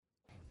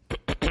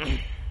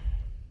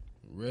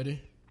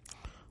Ready?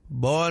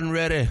 Born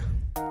ready.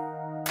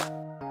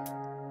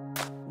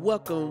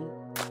 Welcome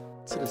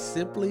to the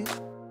Simply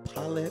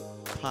Paulette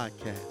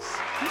Podcast.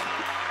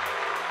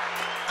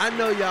 I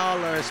know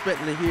y'all are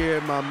expecting to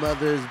hear my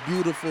mother's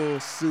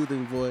beautiful,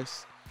 soothing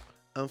voice.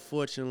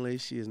 Unfortunately,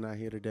 she is not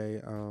here today.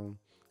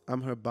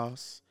 I'm her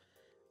boss,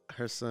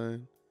 her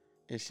son,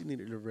 and she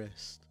needed to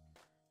rest.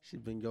 She's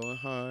been going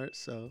hard,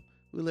 so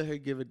we let her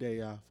give a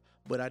day off.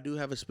 But I do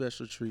have a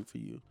special treat for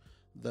you.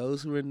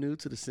 Those who are new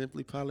to the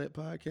Simply Paulette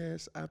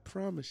Podcast, I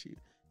promise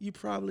you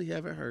probably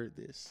haven't heard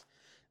this.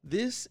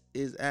 This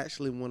is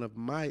actually one of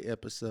my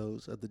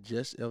episodes of the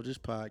Just Elders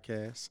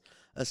Podcast,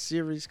 a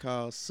series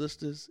called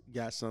Sisters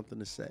Got Something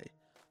to Say,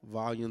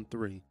 Volume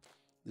 3.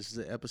 This is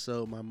an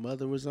episode my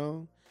mother was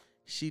on.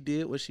 She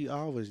did what she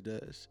always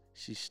does.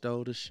 She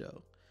stole the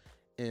show.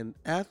 And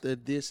after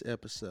this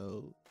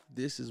episode,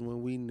 this is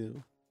when we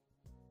knew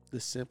the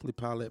Simply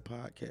Paulette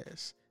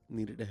Podcast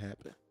needed to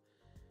happen.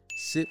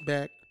 Sit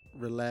back,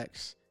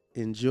 relax,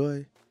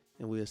 enjoy,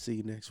 and we'll see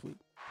you next week.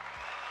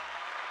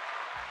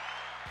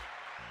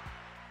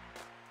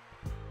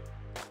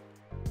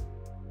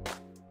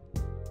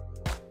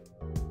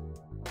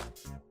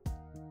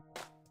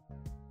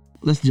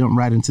 Let's jump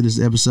right into this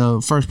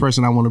episode. First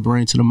person I want to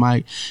bring to the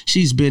mic,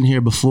 she's been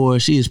here before.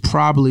 She is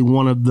probably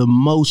one of the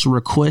most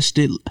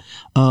requested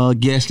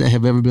guests that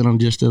have ever been on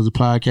Just As a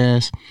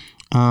Podcast.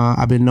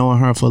 I've been knowing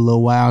her for a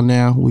little while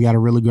now. We got a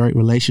really great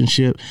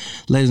relationship.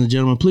 Ladies and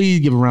gentlemen, please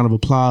give a round of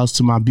applause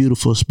to my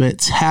beautiful,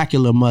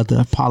 spectacular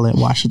mother, Paulette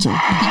Washington.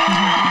 Thank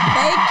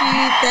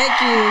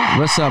you.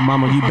 What's up,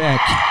 mama? You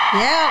back?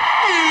 Yep.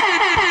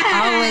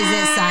 Always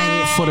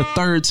excited. For the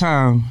third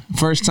time.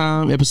 First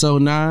time,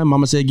 episode 9,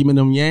 mama said, give me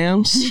them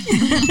yams.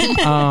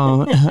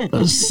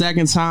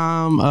 Second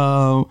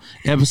time,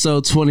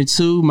 episode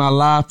 22, my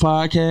live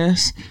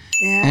podcast.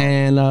 Yeah.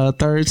 And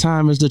third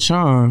time is the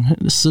charm.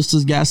 The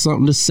Sisters Got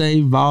Something to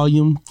Say,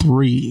 Volume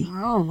 3.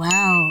 Oh,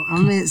 wow.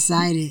 I'm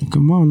excited.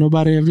 Come on.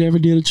 Nobody ever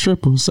did a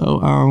triple.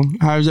 So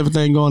how's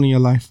everything going in your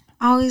life?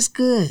 Always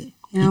good.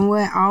 You know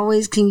what?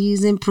 Always can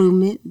use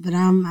improvement, but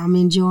I'm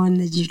enjoying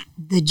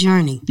the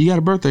journey. You got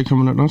a birthday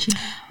coming up, don't you?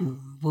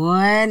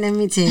 Boy, let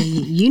me tell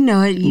you. You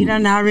know it. You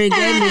done already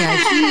gave me a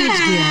huge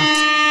gift.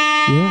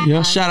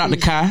 Yeah. Shout out to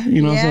Kai.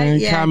 You know what I'm saying?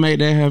 Yeah. Kai made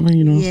that happen,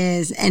 you know.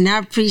 Yes, and I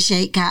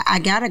appreciate Kai. I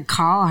got to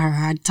call her.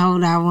 I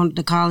told her I wanted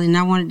to call her, and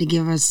I wanted to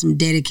give her some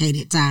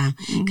dedicated time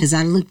because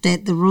I looked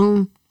at the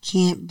room.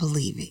 Can't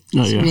believe it.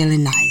 It's really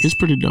nice. It's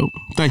pretty dope.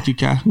 Thank you,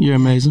 Kai. You're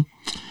amazing.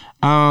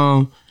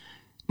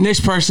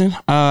 Next person,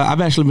 I've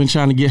actually been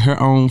trying to get her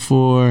on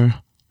for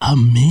a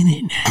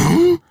minute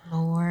now.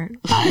 Lord.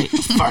 Like,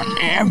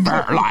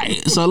 forever.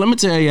 Like, so let me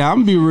tell you,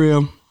 I'm going to be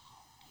real.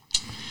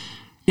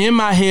 In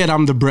my head,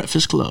 I'm the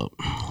Breakfast Club.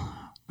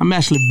 I'm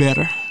actually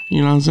better.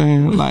 You know what I'm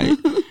saying? Like,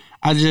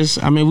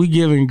 we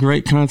giving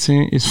great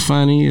content. It's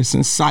funny. It's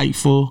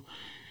insightful.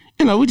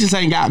 You know, we just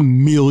ain't got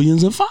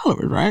millions of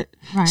followers, right?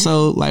 Right.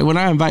 So, like, when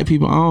I invite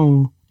people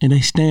on and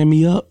they stand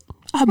me up,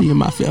 I be in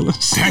my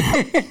feelings.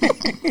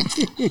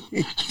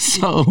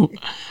 So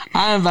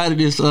I invited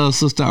this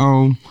sister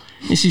on,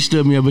 and she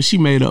stood me up, but she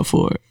made up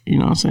for it. You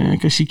know what I'm saying?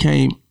 Because she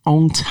came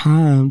on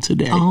time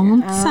today.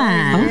 On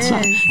time.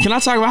 Can I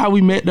talk about how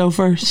we met though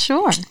first?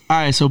 Sure. All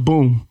right, so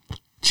boom.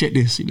 Check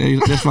this.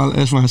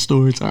 That's my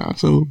story time.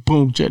 So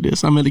boom, check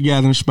this. I'm at the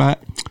gathering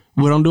spot.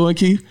 What I'm doing,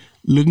 Keith?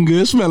 Looking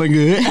good, smelling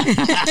good.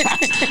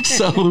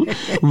 So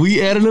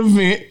we at an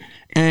event.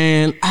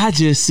 And I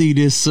just see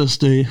this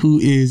sister who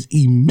is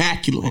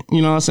immaculate.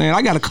 You know what I'm saying?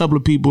 I got a couple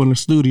of people in the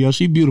studio.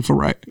 She beautiful,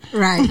 right?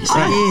 Right. She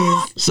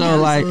is.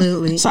 So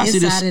absolutely. So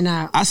inside and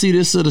out. I see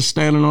this sister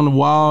standing on the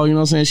wall. You know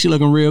what I'm saying? She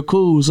looking real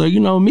cool. So you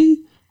know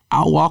me,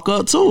 I'll walk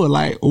up to her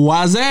like,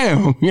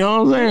 wazam. You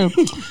know what I'm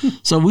saying?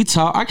 So we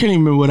talk. I can't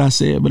even remember what I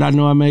said, but I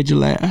know I made you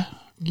laugh.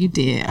 You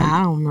did.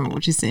 I don't remember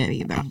what you said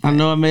either. I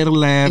know I made her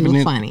laugh. It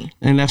was funny.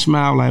 And that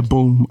smile, like,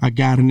 boom, I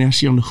got her now.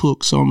 She on the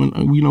hook. So,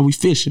 we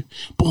fishing.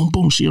 Boom,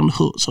 boom, she on the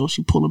hook. So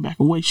she pulling back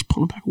away.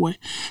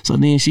 So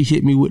then she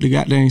hit me with the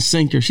goddamn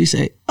sinker. She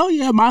said, oh,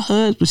 yeah, my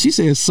husband. She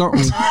said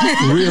something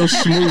real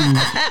smooth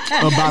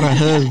about her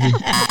husband.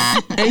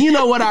 And you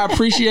know what I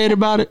appreciate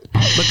about it?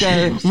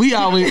 Because we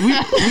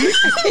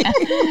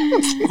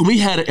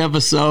had an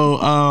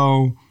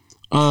episode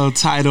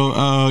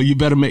titled You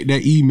Better Make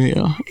That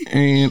Email.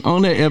 And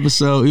on that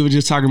episode, it was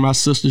just talking about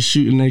sisters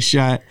shooting their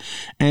shot.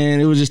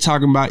 And it was just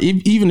talking about,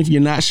 even if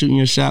you're not shooting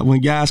your shot,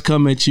 when guys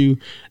come at you,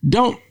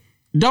 don't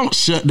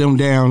shut them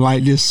down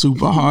like this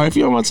super hard. If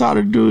you don't want to talk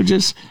to the dude,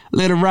 just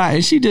let it ride.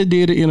 And she just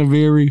did it in a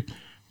very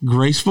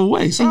graceful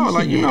way. So I was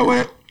like, you know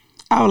what?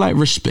 I would like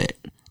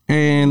respect.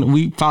 And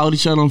we followed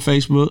each other on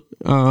Facebook.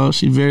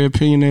 She's very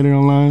opinionated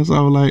online. So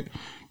I was like,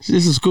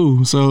 this is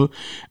cool. So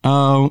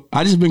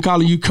I just been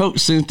calling you coach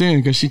since then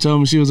because she told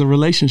me she was a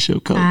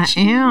relationship coach. I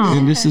am.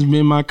 And this has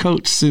been my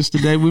coach since the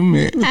day we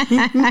met.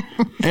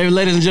 Hey,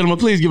 ladies and gentlemen,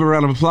 please give a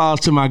round of applause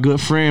to my good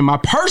friend, my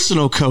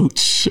personal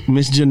coach,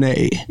 Miss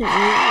Janae.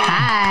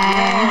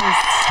 Hi.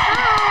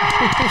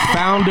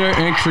 founder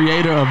and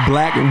creator of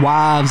Black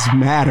Wives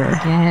Matter.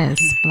 Yes,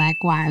 Black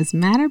Wives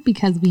Matter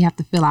because we have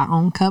to fill our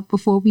own cup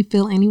before we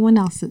fill anyone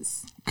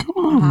else's. Come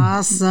on.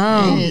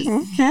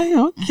 Awesome.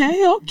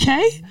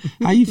 Okay.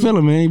 How you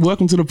feeling, man?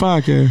 Welcome to the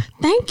podcast.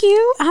 Thank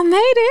you. I made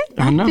it.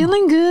 I know. I'm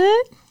feeling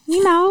good.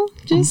 You know,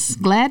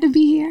 just glad to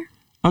be here.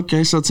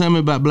 Okay, so tell me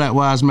about Black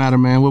Wives Matter,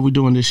 man. What we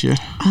doing this year?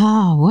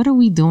 Oh, what are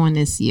we doing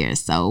this year?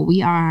 So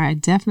we are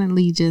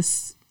definitely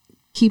just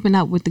keeping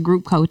up with the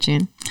group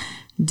coaching.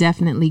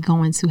 Definitely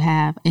going to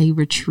have a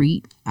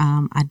retreat.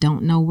 I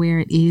don't know where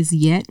it is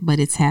yet, but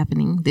it's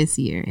happening this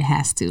year. It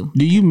has to.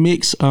 Do you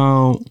mix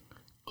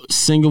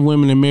single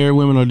women and married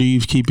women, or do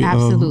you keep it?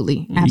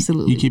 Absolutely.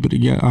 You keep it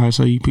together. All right,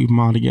 so you keep them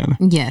all together.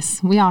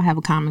 Yes, we all have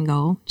a common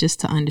goal, just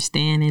to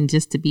understand and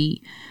just to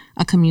be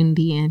a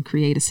community and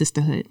create a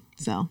sisterhood.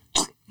 So,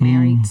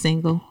 married,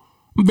 single.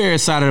 I'm very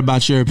excited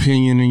about your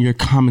opinion and your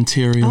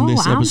commentary on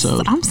this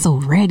episode. I'm so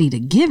ready to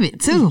give it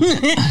too.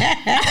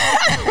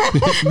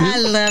 I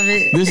love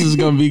it. This is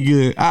gonna be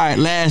good. All right,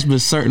 last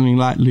but certainly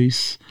not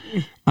least,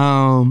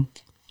 I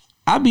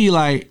be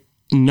like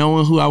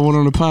knowing who I want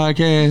on the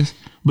podcast,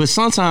 but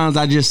sometimes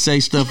I just say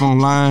stuff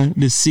online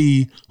to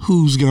see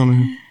who's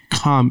gonna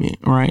comment,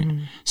 right?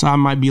 So I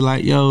might be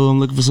like, yo, I'm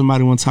looking for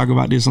somebody who want to talk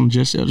about this on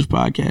Just Elders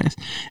podcast.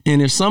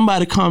 And if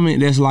somebody comment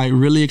that's like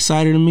really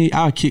excited to me,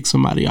 I'll kick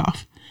somebody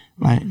off.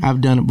 Like I've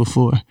done it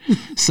before.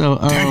 So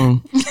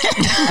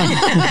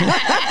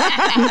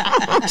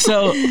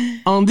so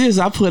on this,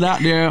 I put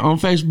out there on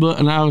Facebook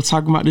and I was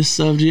talking about this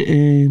subject,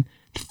 and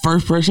the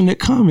first person that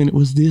commented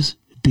was this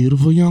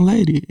beautiful young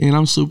lady. And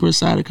I'm super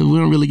excited because we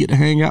don't really get to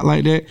hang out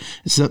like that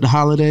except the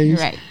holidays.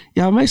 Right.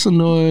 Y'all make some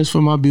noise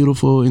for my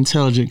beautiful,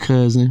 intelligent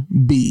cousin,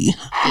 B.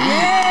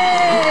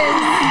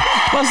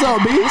 Yes. What's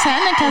up, B? What's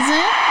happening, cousin?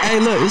 Hey,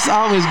 look, it's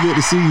always good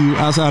to see you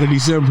outside of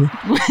December.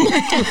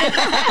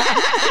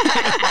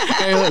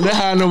 Hey, look, that's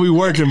how I know we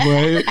working,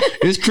 boy.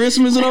 It's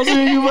Christmas and I'm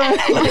seeing you, boy.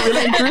 It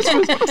ain't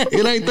Christmas.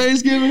 It ain't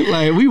Thanksgiving.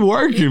 Like, we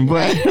working,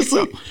 boy.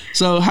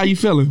 So how you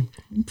feeling?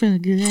 I'm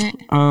feeling good.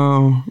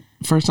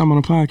 First time on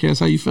a podcast,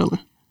 how you feeling?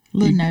 A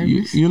little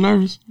nervous. You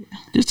nervous?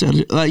 Just tell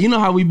you. Like, you know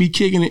how we be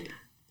kicking it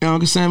at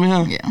Uncle Sammy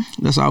house? Yeah.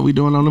 That's all we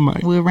doing on the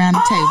mic. We're around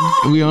the table.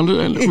 We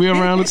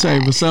around the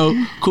table. So,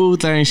 cool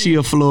thing, she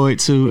a Floyd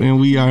too, and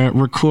we are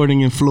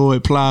recording in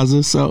Floyd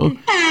Plaza. So,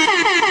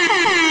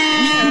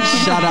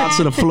 shout out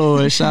to the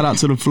Floyds. Shout out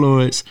to the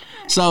Floyds.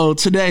 So,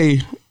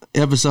 today,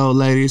 episode,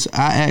 ladies,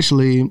 I was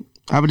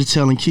just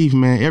telling Keith,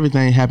 man,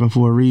 everything happened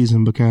for a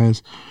reason,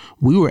 because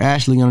we were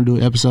actually going to do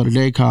an episode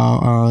today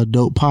called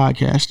Dope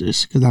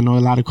Podcasters, because I know a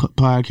lot of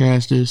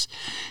podcasters,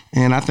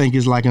 and I think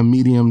it's like a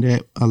medium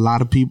that a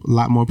lot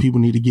more people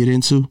need to get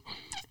into.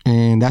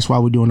 And that's why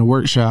we're doing a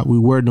workshop. We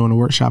were doing a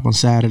workshop on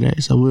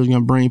Saturday. So we're going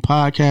to bring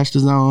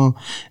podcasters on,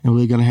 and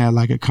we're going to have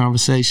like a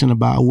conversation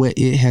about what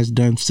it has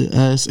done to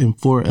us and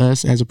for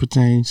us as it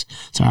pertains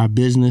to our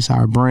business,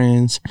 our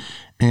brands.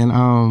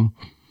 And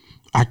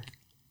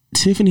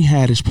Tiffany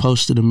Haddish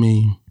posted a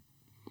meme,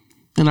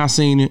 and I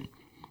seen it.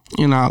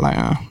 You know, like,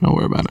 don't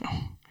worry about it.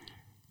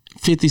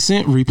 50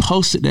 Cent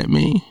reposted that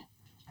meme,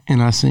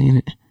 and I seen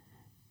it.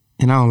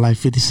 And I don't like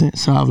 50 Cent,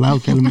 so I was like,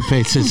 okay, let me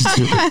pay attention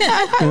to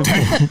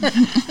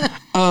it.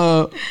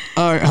 All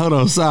right, hold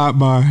on,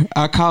 sidebar.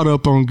 I caught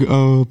up on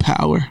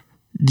Power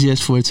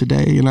just for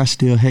today, and I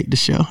still hate the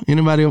show.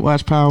 Anybody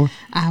watch Power?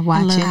 I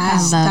watch it. I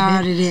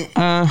started it.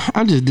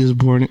 I'm just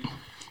disappointed.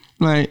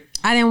 Like,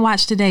 I didn't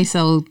watch today,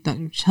 so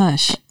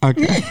hush.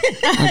 Okay. Okay.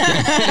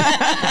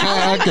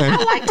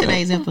 I like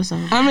today's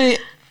episode. I mean,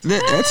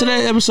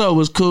 today's episode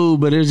was cool,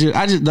 but it's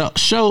just the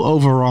show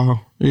overall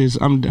is,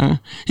 I'm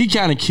done. He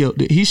kind of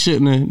killed it. He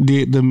shouldn't have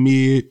did the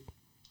mid,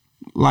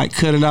 like,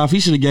 cut it off. He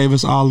should have gave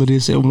us all of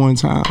this at one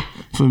time.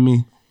 For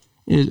me,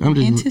 I'm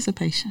just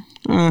Anticipation.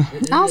 I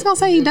was gonna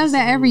say he does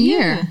that every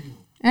year.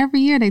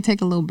 Every year they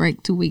take a little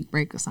break, 2-week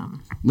break or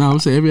something. No, I'm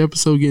saying every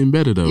episode getting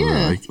better though.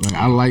 Yeah.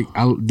 Like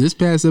this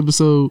past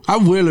episode. I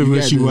really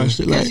wish you watched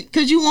it. Like,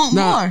 Because you want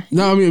more.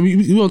 No, I mean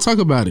you won't talk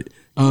about it.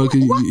 Cause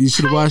you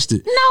should have watched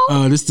it.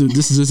 No. This is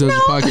just as a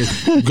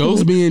podcast.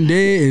 Ghost being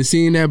dead and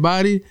seeing that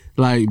body,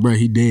 like, bro,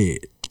 he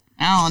dead.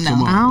 I don't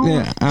know. I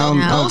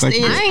don't think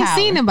he did. I ain't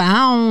seen it, but I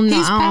don't know.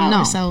 He's I don't know.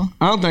 power, so.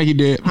 I don't think he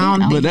did.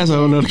 But that's a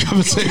whole nother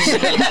conversation.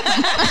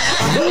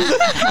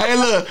 Hey,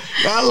 look,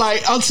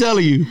 I'm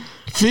telling you,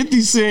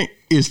 50 Cent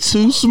is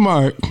too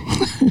smart.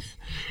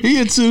 He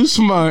is too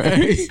smart.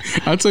 Hey,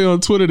 I tell you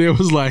on Twitter, there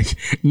was like,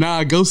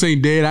 nah, Ghost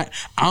ain't dead.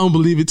 I don't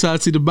believe it till I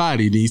see the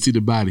body. Then you see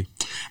the body.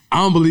 I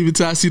don't believe it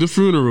till I see the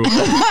funeral.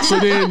 So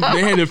then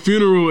they had the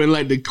funeral and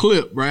like the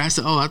clip, right? I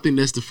said, oh, I think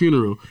that's the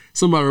funeral.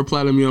 Somebody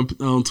replied to me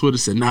on Twitter,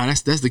 said, nah,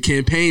 that's the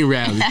campaign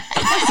rally.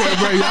 I said,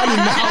 bro, y'all did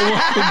not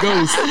want the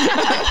Ghost.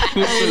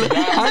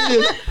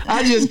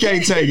 I just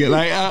can't take it.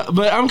 Like,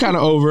 but I'm kind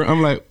of over it.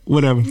 I'm like,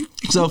 whatever.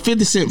 So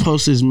 50 Cent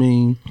posts this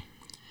meme.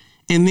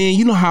 And then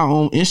you know how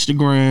on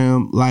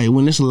Instagram, like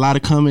when there's a lot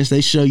of comments,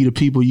 they show you the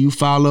people you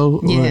follow.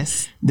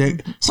 Yes.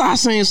 So I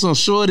seen some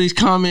shorties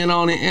comment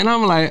on it, and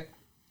I'm like,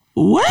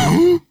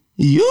 what?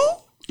 You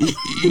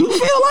You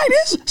feel like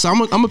this? So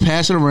I'm gonna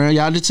pass it around.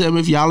 Y'all just tell me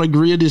if y'all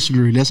agree or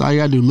disagree. That's all you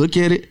gotta do. Look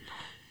at it.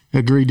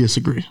 Agree,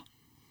 disagree.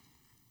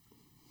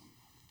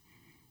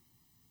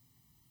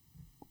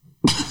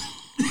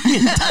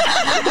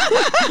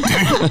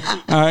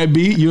 All right,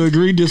 B, you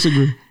agree,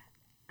 disagree?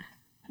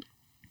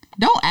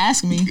 Don't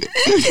ask me.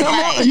 Come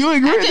on, you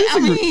agree or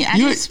disagree? I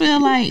just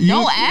feel like,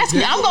 don't ask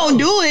me. I'm going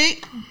to do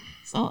it.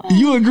 So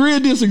You agree or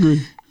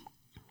disagree?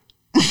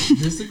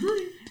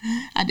 Disagree.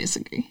 I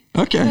disagree.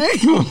 Okay,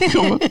 come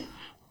on.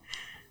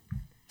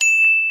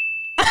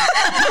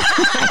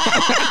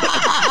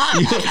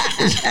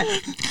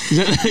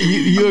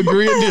 You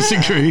agree or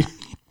disagree?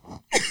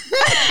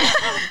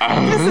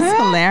 This is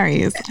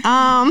hilarious.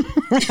 I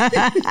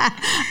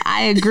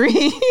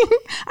agree.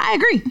 I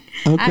agree.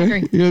 Okay, I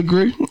agree. you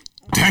agree?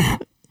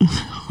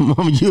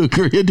 Mama, you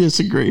agree or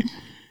disagree?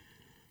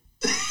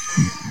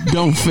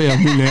 Don't fail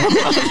me now.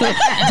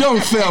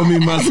 Don't fail me,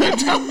 mother.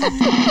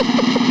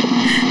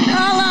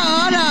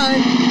 Hold on.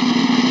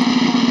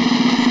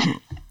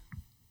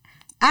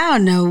 I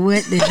don't know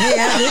what the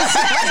hell this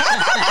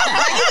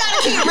You got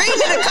to keep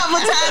reading it a couple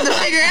times to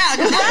figure out.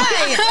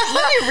 Right.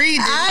 Let me read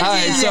this. All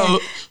right,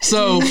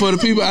 so for the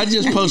people, I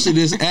just posted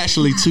this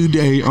actually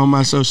today on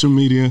my social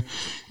media.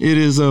 It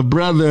is a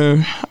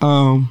brother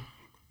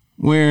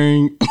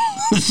wearing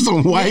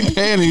some white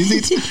panties.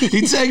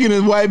 He's taking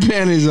his white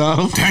panties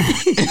off,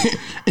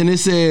 and it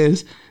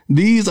says,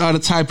 "These are the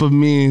type of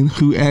men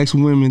who ask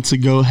women to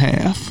go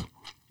half."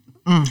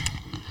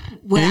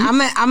 Well,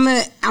 I'm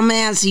gonna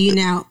answer you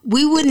now.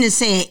 We wouldn't have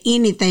said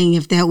anything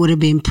if that would have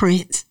been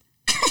Prince.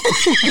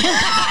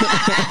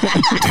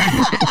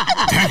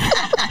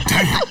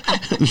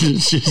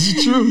 This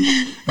is true.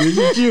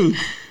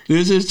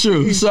 This is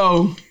true.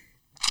 So,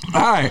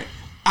 all right.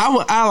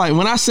 I like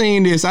when I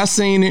seen this. I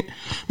seen it.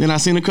 Then I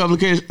seen a couple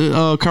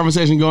of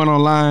conversations going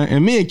online.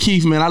 And me and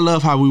Keith, man, I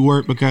love how we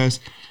work because,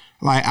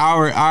 like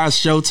our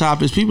show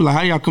topics, people like,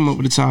 how y'all come up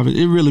with the topic?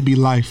 It really be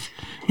life.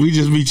 We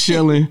just be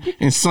chilling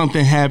and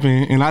something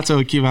happened. And I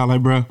told Keith, I was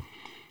like, bro,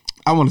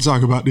 I want to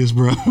talk about this,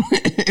 bro.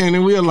 And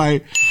then we were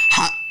like,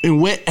 in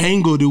what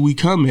angle do we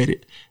come at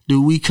it? Do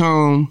we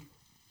come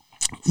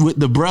with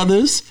the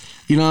brothers,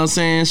 you know what I'm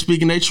saying,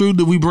 speaking their truth?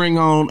 Do we bring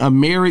on a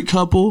married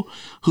couple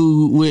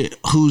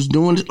who's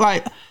doing it?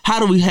 Like, how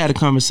do we have a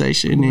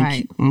conversation?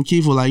 And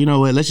Keith was like, you know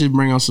what, let's just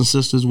bring on some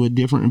sisters with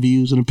different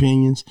views and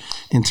opinions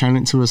and turn it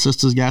into a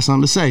Sisters Got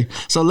Something to Say.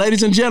 So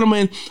ladies and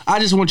gentlemen, I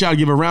just want y'all to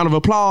give a round of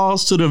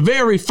applause to the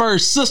very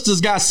first Sisters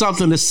Got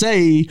Something to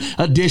Say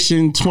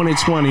edition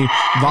 2020,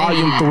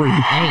 volume 3.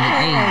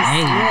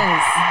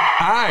 Yes.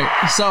 All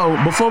right,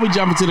 so before we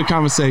jump into the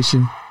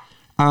conversation,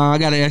 I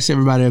got to ask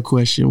everybody a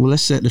question. Well,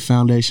 let's set the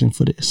foundation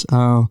for this.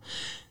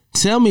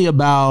 Tell me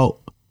about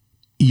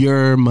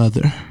your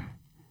mother.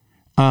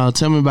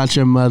 Tell me about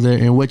your mother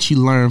and what you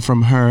learned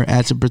from her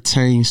as it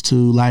pertains to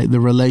like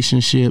the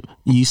relationship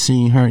you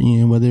seen her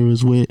in, whether it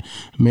was with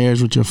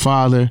marriage with your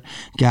father,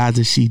 guys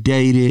that she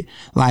dated.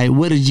 Like,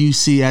 what did you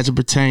see as it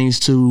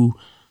pertains to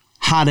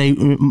how they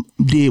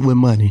did with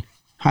money?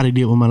 How they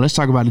did with money. Let's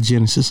talk about the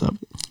genesis of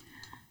it.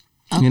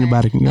 Okay.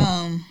 Anybody can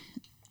go.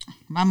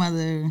 My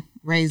mother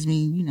raised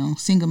me, you know,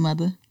 single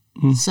mother.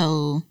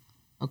 So,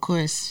 of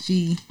course,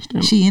 she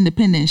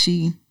independent.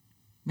 She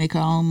make her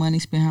own money,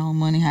 spend her own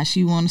money how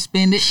she want to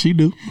spend it. She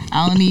do.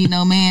 I don't need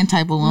no man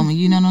type of woman.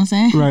 You know what I'm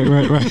saying? Right.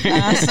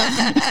 So,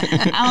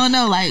 I don't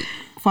know, like,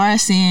 far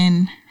as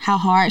seeing how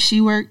hard she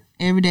worked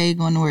every day,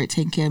 going to work,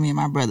 taking care of me and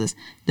my brothers.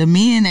 The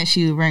men that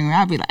she would bring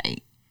around, I'd be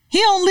like, he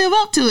don't live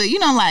up to it. You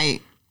know,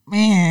 like,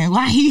 man,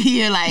 why he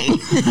here? Like,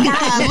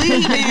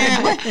 golly,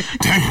 man.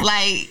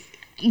 Like,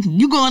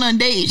 you going on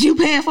dates, you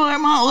paying for it,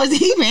 mom? Or is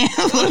he paying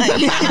for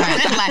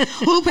it? Like,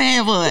 who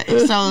paying for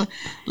it? So,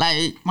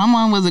 like, my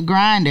mom was a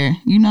grinder.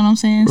 You know what I'm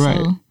saying? Right.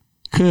 So,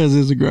 Cuz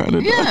is a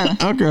grinder. Yeah.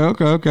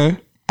 Okay.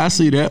 I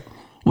see that.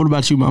 What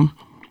about you, mom?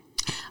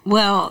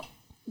 Well,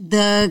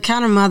 the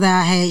kind of mother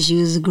I had, she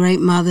was a great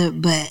mother,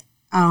 but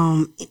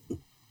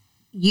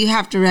you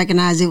have to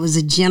recognize it was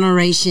a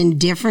generation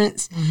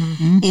difference.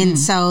 Mm-hmm. And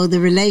so the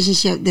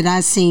relationship that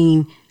I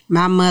seen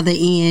my mother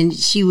in,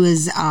 she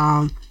was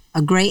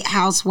a great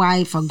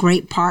housewife, a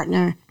great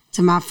partner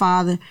to my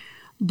father.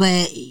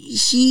 But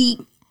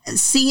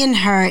seeing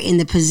her in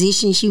the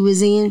position she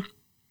was in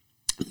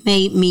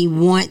made me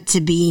want to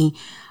be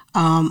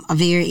a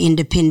very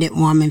independent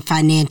woman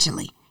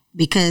financially,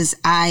 because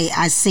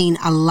I seen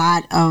a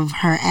lot of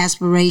her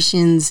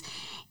aspirations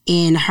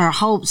and her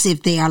hopes.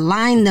 If they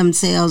aligned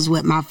themselves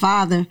with my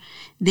father,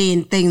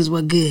 then things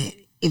were good.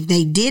 If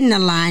they didn't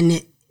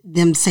align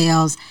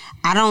themselves,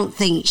 I don't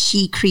think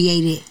she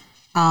created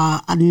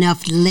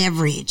enough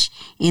leverage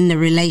in the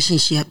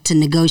relationship to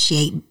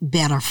negotiate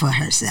better for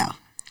herself.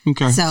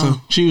 Okay,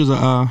 so she was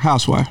a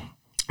housewife.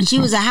 She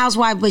was a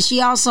housewife, but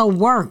she also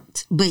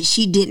worked. But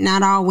she did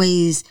not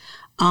always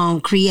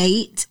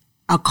create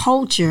a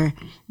culture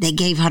that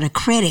gave her the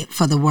credit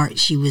for the work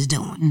she was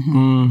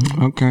doing.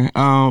 Okay.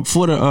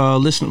 For the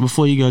listener,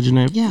 before you go,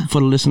 Janae, for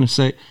the listener's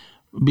sake,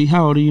 B,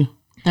 how old are you?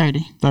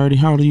 30. 30.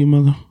 How old are you,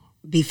 mother?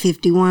 Be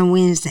 51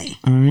 Wednesday.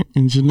 All right.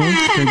 And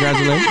Janae,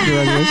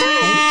 congratulations.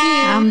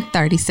 I'm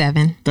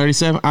 37.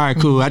 37? All right,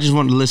 cool. I just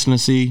wanted to listen to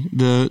see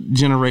the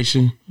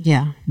generation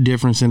Yeah.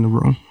 difference in the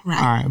room.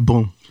 Right. All right,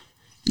 boom.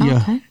 Yeah.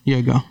 Okay. Yeah,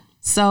 go.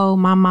 So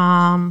my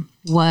mom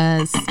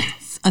was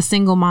a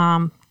single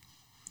mom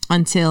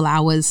until I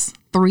was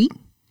 3.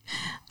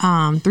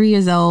 3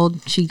 years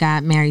old, she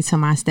got married to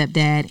my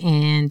stepdad,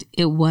 and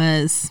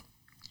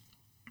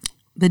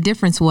the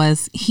difference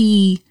was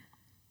he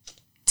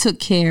took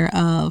care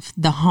of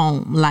the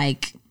home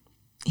like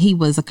he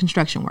was a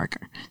construction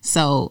worker.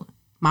 So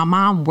my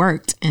mom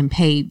worked and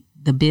paid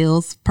the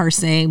bills per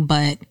se,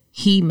 but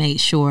he made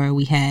sure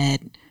we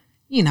had,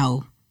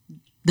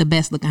 the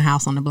best looking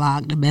house on the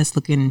block, the best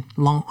looking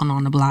lawn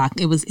on the block.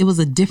 It was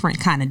a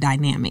different kind of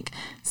dynamic.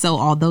 So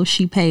although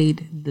she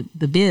paid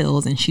the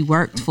bills and she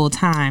worked full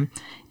time,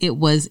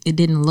 it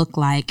didn't look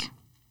like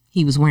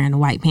he was wearing the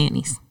white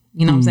panties.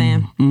 You know what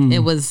I'm saying?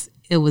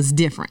 It was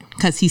different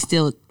because he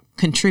still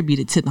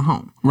contributed to the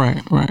home.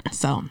 Right.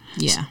 So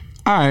yeah.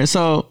 All right,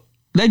 so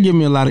that gave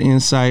me a lot of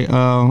insight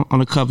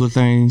on a couple of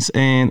things,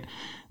 and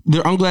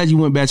I'm glad you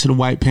went back to the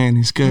white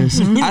panties because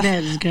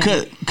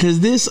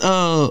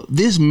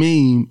this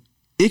meme,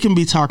 it can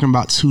be talking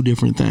about two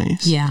different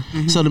things. Yeah.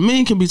 So the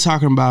meme can be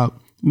talking about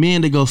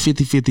men that go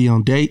 50-50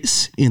 on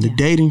dates in the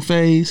dating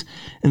phase,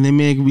 and then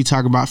men can be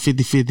talking about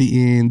 50-50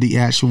 in the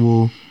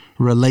actual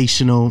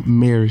relational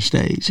marriage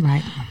stage.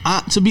 Right.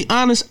 To be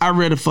honest, I'd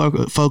rather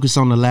focus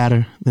on the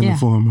latter than the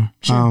former.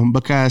 Sure.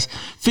 Because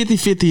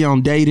 50-50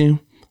 on dating,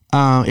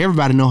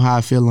 everybody know how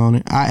I feel on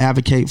it. I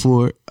advocate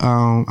for it.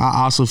 I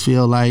also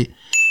feel like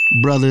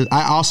brothers,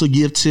 I also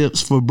give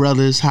tips for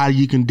brothers how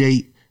you can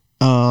date,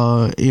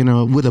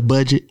 with a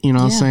budget, what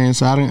I'm saying?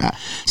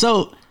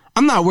 So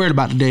I'm not worried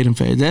about the dating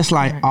phase. That's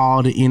like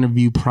all the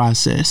interview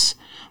process.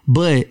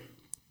 But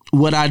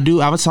what I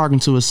do, I was talking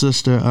to a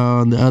sister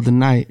the other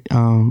night,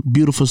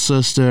 beautiful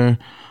sister,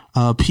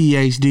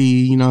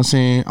 PhD, what I'm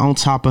saying, on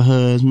top of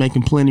hers,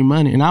 making plenty of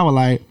money. And I was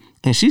like,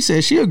 and she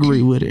said she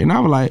agreed with it. And I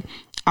was like,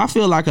 I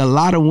feel like a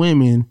lot of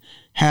women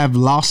have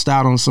lost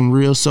out on some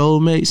real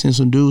soulmates and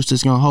some dudes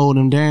that's gonna hold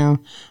them down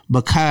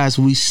because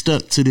we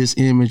stuck to this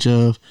image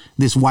of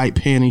this white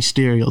panty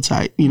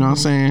stereotype. You know what I'm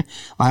saying?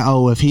 Like,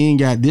 oh, if he ain't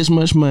got this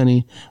much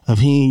money, if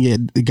he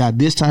ain't got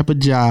this type of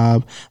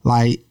job,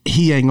 like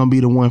he ain't gonna be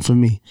the one for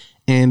me.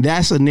 And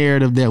that's a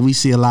narrative that we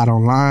see a lot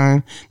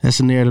online. That's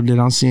a narrative that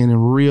I'm seeing in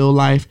real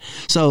life.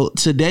 So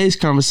today's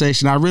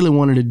conversation, I really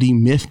wanted to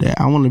demyth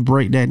that. I want to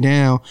break that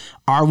down.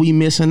 Are we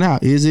missing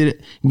out? Is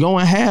it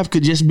going half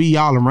could just be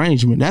y'all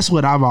arrangement? That's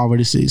what I've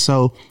already seen.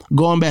 So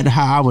going back to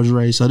how I was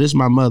raised. So this is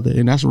my mother,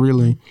 and that's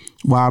really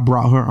why I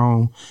brought her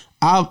on.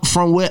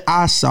 From what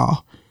I saw,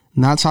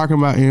 not talking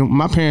about, and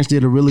my parents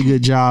did a really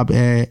good job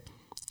at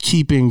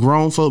keeping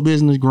grown folk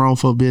business.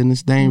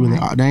 They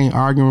ain't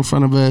arguing in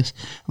front of us.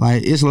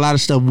 Like, it's a lot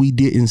of stuff we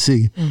didn't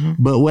see.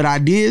 But what I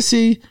did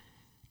see,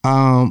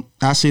 I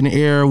seen an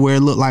era where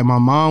it looked like my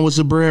mom was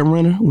the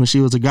breadwinner when she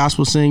was a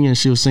gospel singer and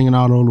she was singing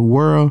all over the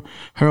world.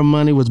 Her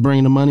money was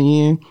bringing the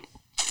money in.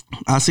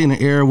 I seen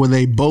an era where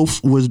they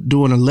both was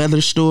doing a leather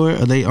store.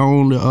 They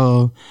owned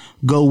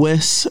Go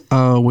West,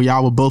 where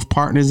y'all were both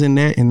partners in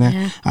that. And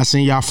I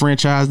seen y'all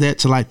franchise that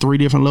to like 3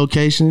 different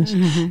locations.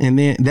 And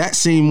then that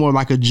seemed more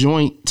like a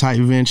joint type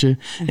venture.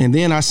 And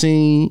then I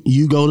seen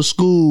you go to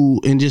school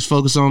and just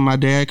focus on my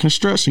dad's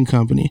construction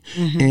company.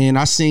 And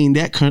I seen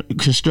that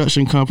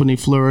construction company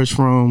flourish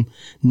from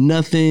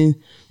nothing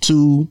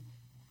to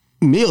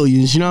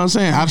millions. You know what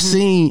I'm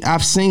saying?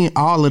 I've seen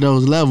all of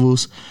those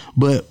levels,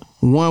 but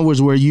one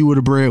was where you were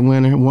the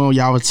breadwinner. One,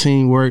 y'all was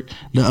teamwork.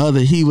 The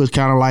other, he was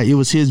kind of like, it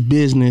was his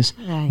business,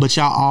 but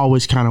y'all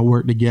always kind of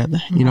worked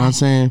together. You know what I'm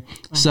saying?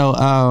 So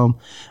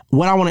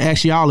what I want to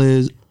ask y'all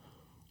is,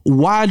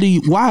 why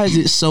is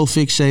it so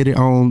fixated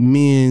on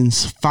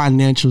men's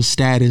financial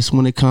status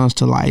when it comes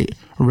to like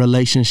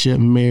relationship,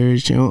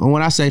 marriage? And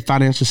when I say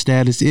financial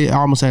status, it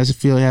almost has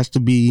to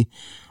be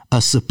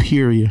a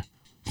superior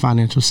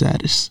financial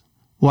status.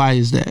 Why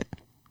is that?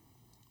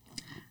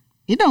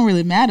 It don't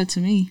really matter to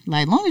me.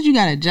 Like, long as you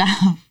got a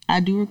job, I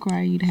do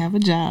require you to have a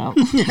job.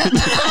 Like,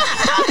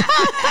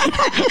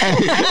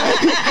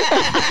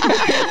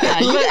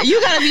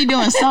 you gotta be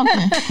doing something.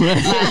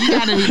 Like, you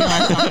gotta be doing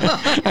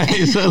something.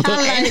 Hey, so look, all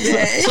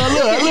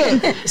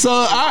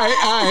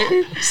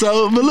right.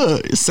 So, but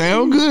look,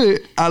 sound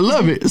good. I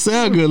love it.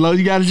 Sound good. As long as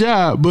you got a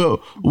job. But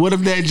what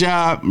if that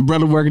job,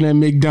 brother, working at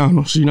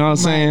McDonald's? You know what I'm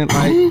saying?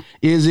 Like,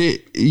 is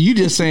it you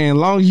just saying, as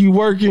long as you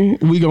working,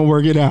 we gonna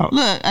work it out?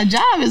 Look, a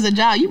job is a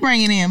job. You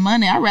bringing in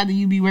money. I'd rather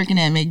you be working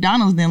at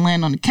McDonald's than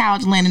laying on the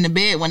couch, laying in the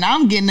bed when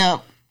I'm getting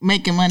up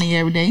making money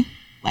every day.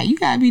 Like, you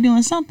gotta be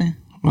doing something.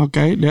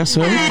 Okay, that's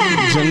her.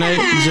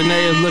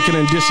 Janae is looking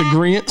in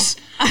disagreements.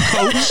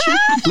 Coach,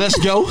 let's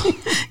go.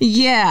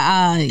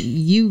 Yeah,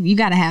 you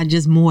got to have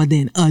just more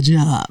than a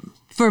job.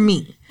 For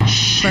me,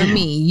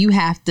 you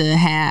have to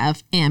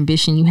have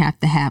ambition. You have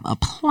to have a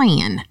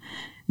plan.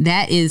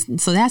 That's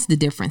the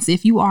difference.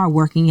 If you are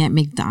working at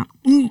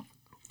McDonald's,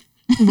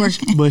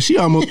 But she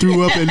almost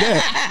threw up at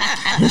that.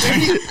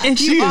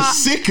 She is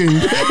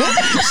sickened.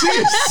 She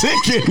is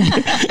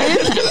sickened.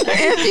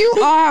 If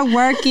you are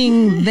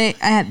working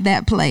at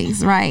that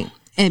place, right?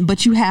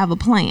 But you have a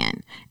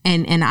plan,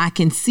 and I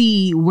can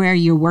see where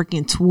you're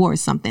working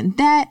towards something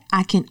that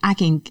I can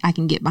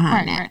get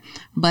behind that.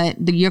 Right.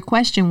 But your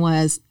question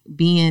was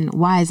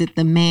why is it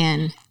the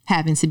man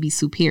having to be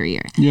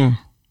superior? Yeah,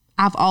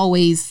 I've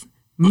always,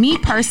 me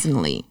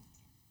personally,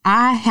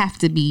 I have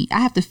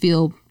to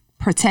feel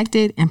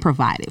protected and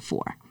provided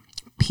for.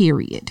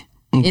 Period.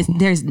 Mm-hmm.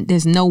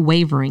 There's no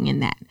wavering in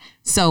that.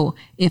 So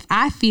if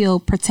I feel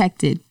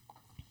protected,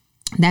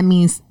 that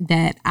means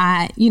that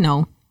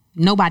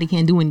nobody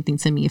can do anything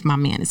to me if my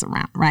man is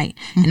around, right?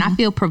 Mm-hmm. And I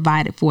feel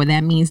provided for.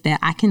 That means that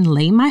I can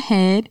lay my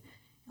head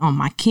on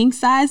my king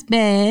size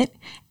bed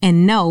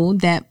and know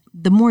that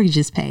the mortgage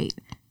is paid.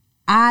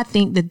 I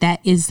think that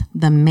is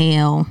the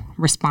male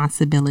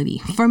responsibility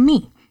for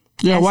me.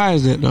 Yeah, why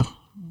is that though?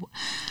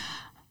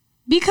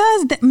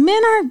 Because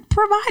men are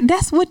provide.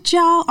 That's what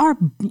y'all are.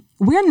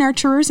 We're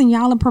nurturers and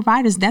y'all are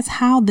providers. That's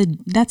how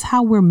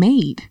we're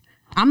made.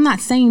 I'm not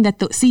saying that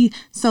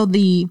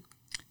the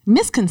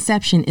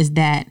misconception is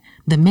that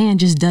the man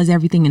just does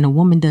everything and the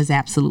woman does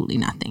absolutely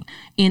nothing.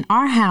 In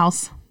our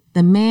house,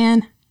 the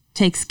man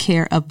takes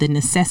care of the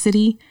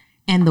necessity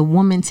and the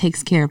woman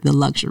takes care of the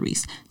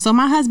luxuries. So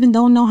my husband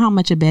don't know how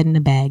much a bed in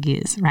the bag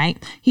is,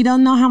 right? He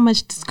don't know how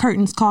much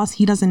curtains cost.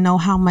 He doesn't know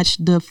how much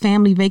the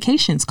family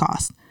vacations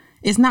cost.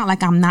 It's not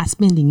like I'm not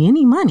spending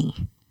any money.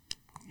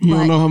 You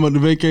don't know how much the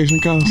vacation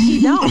costs? He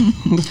don't.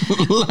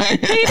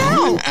 He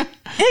don't.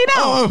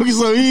 Oh,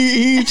 so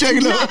he ain't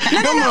checking up.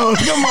 Come on.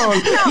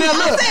 Now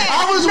look,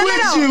 I was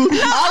with you.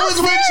 I was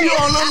with you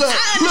on the look.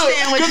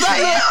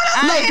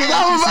 Because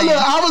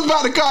I was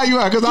about to call you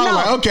out because I was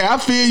like, okay, I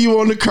feel you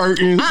on the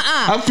curtains.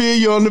 I feel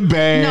you on the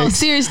bag. No,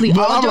 seriously.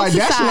 But I'm like,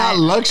 that's not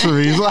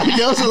luxuries. Like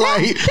those are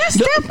like that's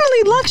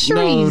definitely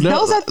luxuries.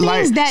 Those are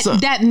things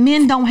that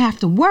men don't have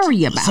to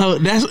worry about. So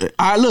that's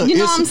look. You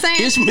know what I'm saying?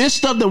 It's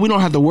stuff that we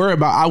don't have to worry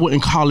about. I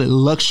wouldn't call it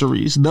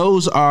luxuries.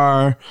 Those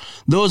are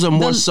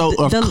more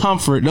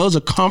comfort. Those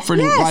are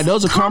comforting. Yes, like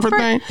those are comfort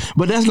things,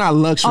 but that's not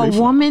luxury. A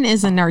woman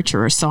is a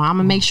nurturer, so I'm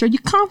gonna make sure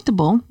you're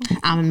comfortable.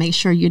 I'm gonna make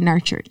sure you're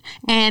nurtured.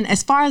 And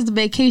as far as the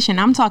vacation,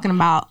 I'm talking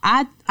about.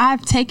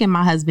 I've taken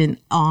my husband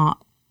on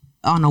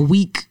a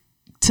week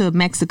to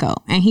Mexico,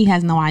 and he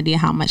has no idea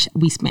how much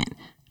we spent.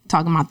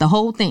 Talking about the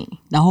whole thing,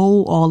 the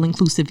whole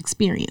all-inclusive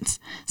experience.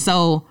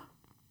 So,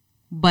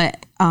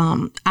 but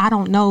I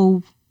don't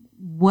know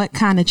what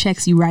kind of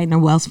checks you writing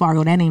in Wells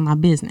Fargo. That ain't my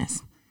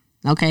business.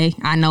 Okay,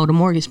 I know the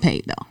mortgage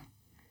paid though.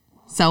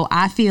 So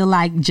I feel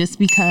like just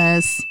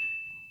because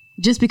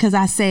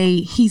I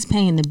say he's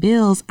paying the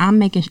bills,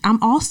 I'm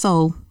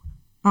also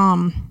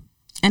an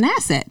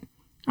asset.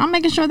 I'm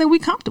making sure that we're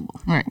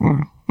comfortable. Right.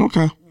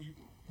 Okay.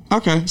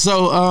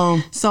 So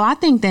I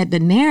think that the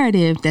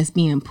narrative that's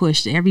being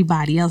pushed to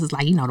everybody else is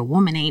like, the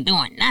woman ain't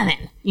doing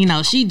nothing.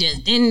 She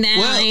just ain't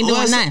doing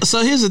nothing.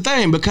 So here's the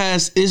thing,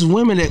 because it's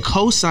women that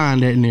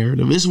co-sign that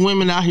narrative. It's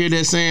women out here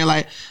that saying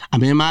like,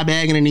 I'm in my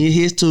bag and I need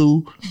his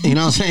too. You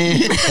know what I'm saying?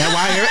 That's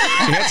why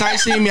that's how you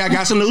see me. I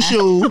got some new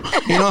shoes.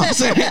 You know what I'm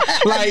saying?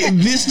 Like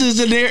this is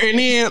the there, and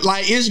then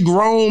like it's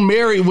grown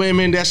married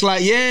women that's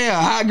like, yeah,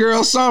 hot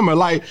girl summer.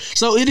 Like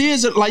so it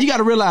is like you got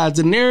to realize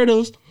the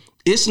narrative.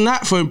 It's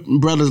not for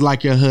brothers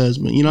like your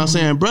husband. You know what I'm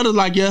saying? Brothers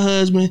like your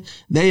husband,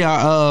 they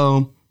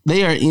are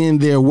in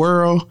their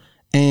world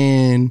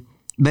and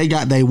they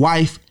got their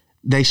wife,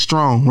 they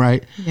strong,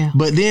 right? Yeah.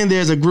 But then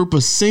there's a group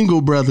of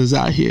single brothers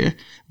out here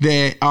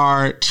that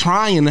are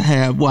trying to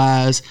have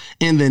wives,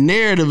 and the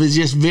narrative is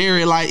just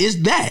very like, it's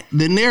that.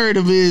 The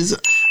narrative is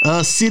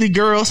city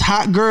girls,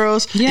 hot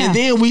girls. Yeah. And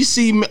then we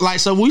see like,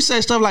 so we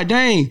say stuff like,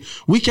 dang,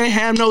 we can't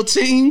have no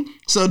team.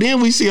 So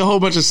then we see a whole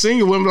bunch of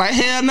single women like,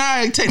 hell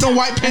nah, take them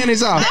white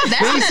panties off.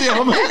 That's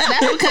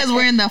because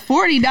we're in the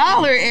 $40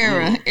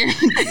 era.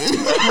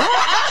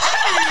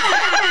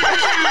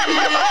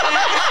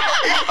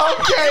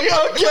 Okay.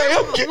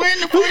 We're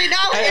in the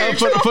 $40 era.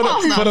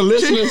 For the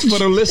listeners,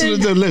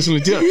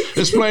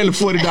 explain the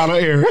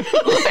 $40 era.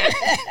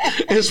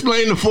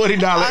 Explain the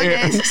 $40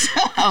 era. So,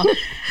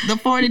 the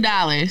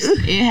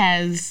 $40, it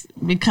has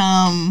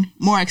become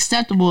more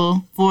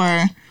acceptable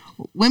for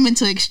women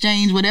to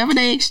exchange whatever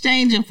they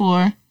exchanging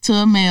for to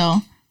a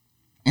male,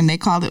 and they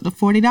call it the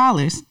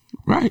 $40.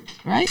 Right.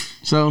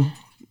 So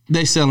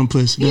they selling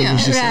pussy. Yeah,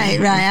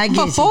 right. I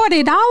get for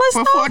 $40.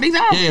 For $40.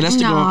 Yeah, that's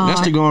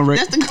the going rate.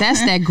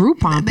 That's that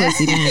Groupon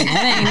pussy. Then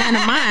that ain't none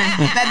of mine.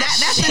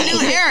 That's the new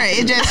era.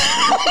 It just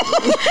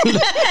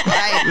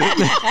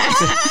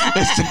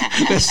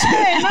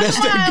that's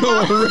the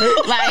going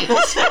rate. Like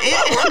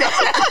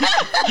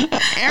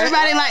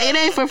everybody like it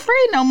ain't for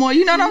free no more.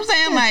 You know what I'm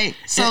saying? Like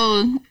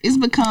so, it's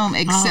become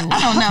I don't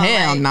know.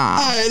 Hell like, nah.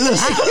 All right,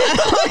 listen.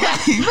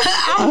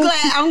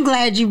 I'm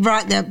glad you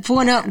brought that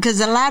point up because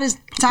a lot of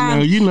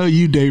times. No,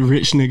 you date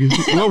rich niggas.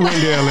 Where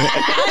Wendell at?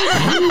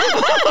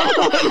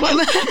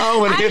 I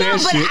want to hear that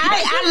shit.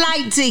 I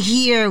like to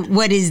hear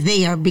what is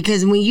there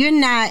because when you're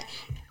not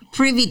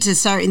privy to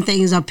certain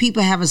things, or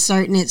people have a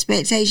certain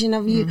expectation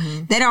of you,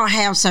 they don't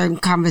have certain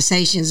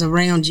conversations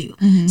around you.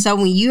 So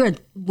when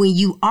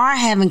you are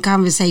having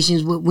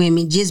conversations with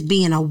women, just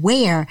being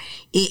aware,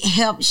 it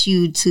helps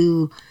you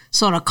to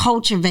sort of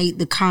cultivate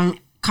the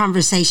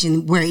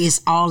conversation where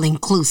it's all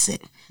inclusive.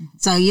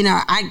 So, you know,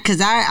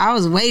 I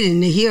was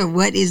waiting to hear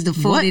what is the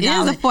 $40.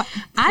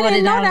 I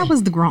didn't know that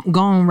was the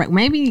going rate.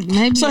 Maybe.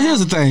 So here's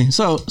the thing.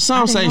 So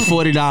some say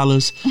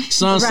 $40,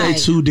 some say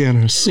 2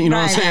 dinners. You know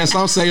what I'm saying?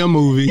 Some say a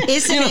movie.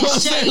 It's you know what I'm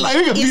saying? Like,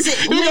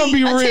 we're gonna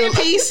be real.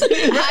 10-piece,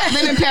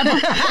 lemon pepper.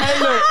 Hey,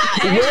 look,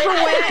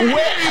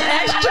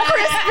 Extra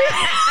crispy.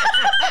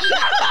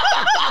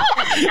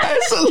 hey,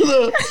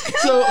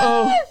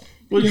 so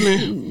what do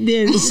you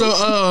mean?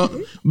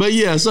 So but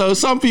yeah, so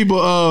some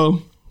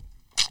people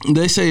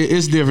they say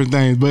it's different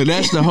things, but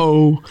that's the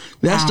whole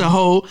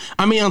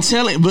I mean, I'm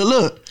telling, but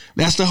look,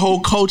 that's the whole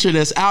culture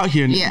that's out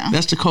here now. Yeah.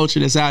 That's the culture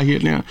that's out here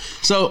now.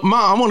 So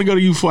Mom, I want to go to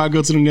you before I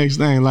go to the next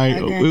thing.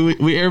 Like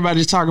we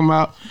everybody's talking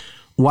about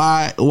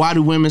why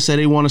do women say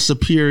they want a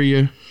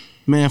superior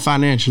man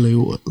financially?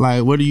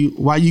 Like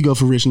why you go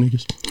for rich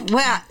niggas?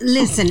 Well,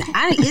 listen,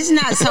 it's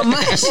not so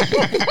much.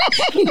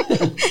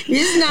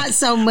 It's not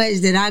so much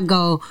that I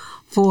go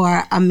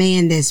for a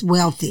man that's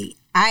wealthy.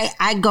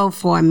 I go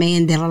for a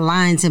man that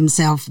aligns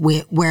himself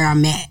with where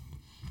I'm at.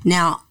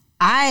 Now,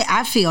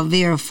 I feel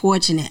very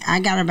fortunate. I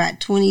got about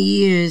 20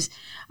 years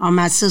on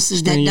my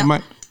sisters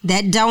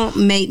that don't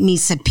make me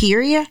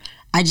superior.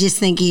 I just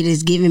think it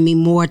has given me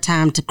more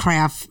time to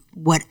craft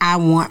what I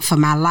want for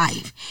my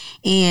life.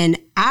 And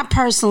I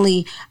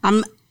personally,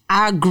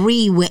 I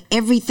agree with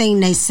everything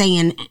they're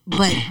saying,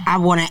 but I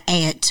want to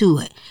add to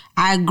it.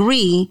 I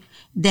agree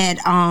that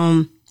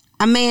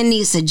a man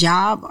needs a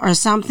job or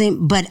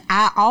something, but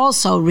I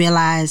also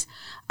realize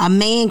a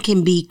man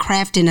can be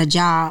crafting a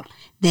job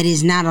that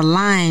is not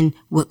aligned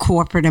with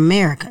corporate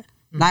America.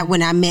 Like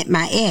when I met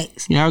my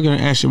ex. Yeah, I was going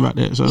to ask you about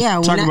that. So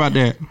talk about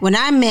that. When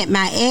I met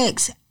my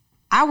ex,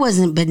 I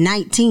wasn't but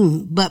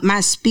 19, but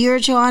my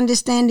spiritual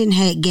understanding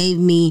gave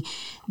me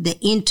the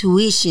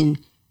intuition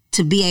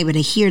to be able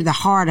to hear the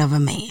heart of a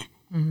man.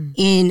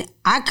 And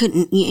I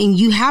couldn't, and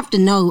you have to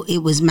know it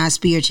was my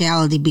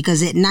spirituality,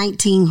 because at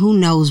 19, who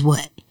knows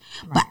what?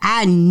 But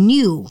I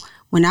knew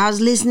when I was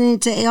listening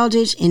to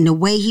Eldridge and the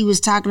way he was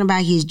talking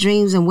about his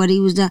dreams and what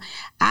he was doing,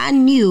 I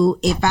knew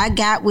if I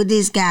got with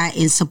this guy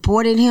and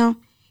supported him,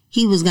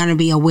 he was going to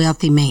be a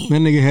wealthy man.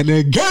 That nigga had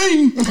that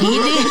game. He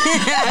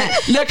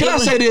did. Now, can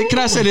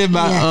I say that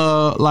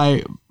about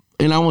like,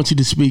 and I want you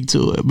to speak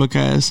to it,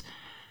 because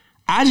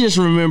I just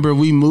remember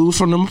we moved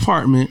from them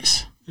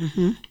apartments,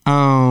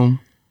 and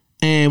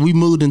we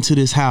moved into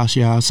this house,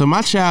 y'all. So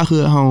my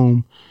childhood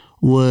home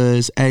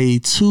was a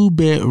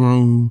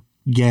 2-bedroom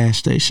gas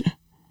station.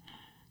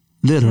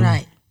 Literally.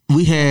 Right.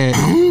 We had,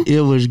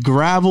 it was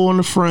gravel in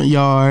the front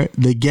yard.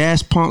 The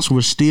gas pumps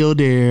were still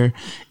there.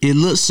 It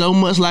looked so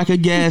much like a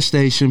gas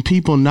station.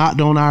 People knocked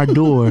on our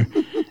door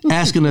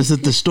asking us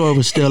if the store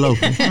was still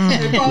open.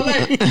 Hey,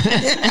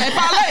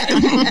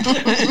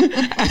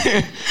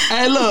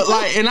 look,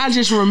 like, and I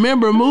just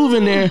remember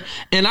moving there,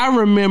 and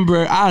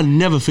I'll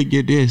never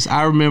forget this.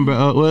 I remember,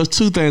 it's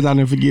 2 things I'll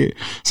never forget.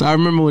 So I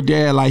remember with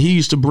Dad, like, he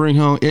used to bring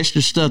home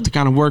extra stuff to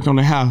kind of work on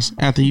the house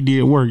after he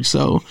did work.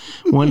 So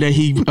one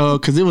day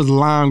cause it was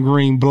lime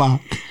green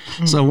block.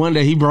 So one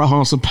day he brought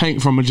home some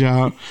paint from a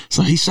job.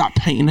 So he stopped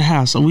painting the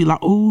house. So we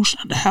like, ooh,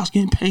 the house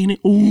getting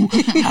painted. Ooh,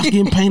 house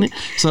getting painted.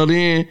 So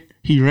then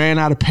he ran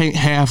out of paint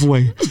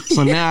halfway.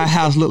 So now our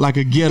house looked like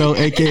a ghetto,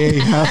 AKA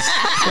house.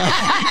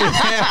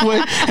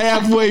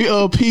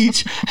 halfway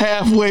peach,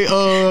 halfway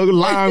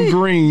lime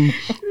green.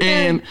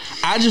 And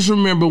I just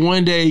remember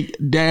one day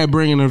Dad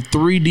bringing a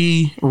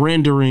 3D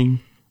rendering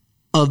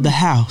of the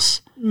house.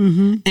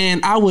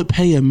 And I would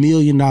pay $1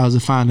 million to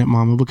find that,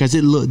 mama, because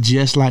it looked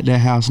just like that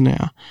house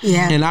now.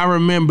 Yeah. And I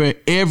remember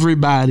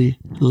everybody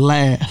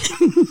laughed.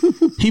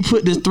 He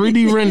put this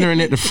 3D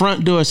rendering at the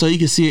front door so he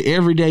could see it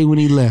every day when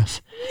he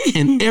left.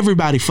 And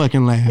everybody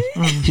fucking laughed.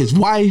 His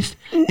wife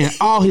and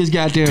all his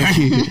goddamn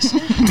kids.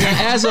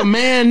 Now, as a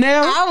man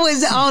now, I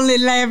was only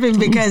laughing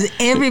because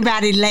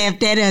everybody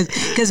laughed at us.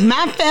 Because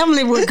my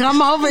family would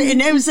come over and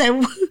they would say,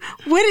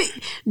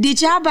 did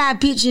y'all buy a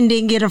picture and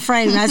didn't get a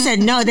frame? I said,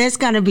 no, that's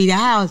going to be the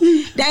house.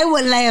 They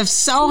would laugh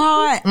so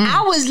hard.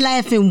 I was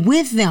laughing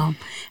with them.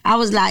 I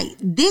was like,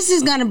 this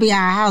is going to be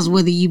our house,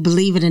 whether you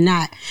believe it or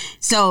not.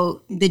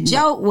 So the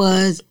joke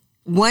was,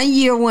 1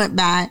 year went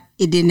by,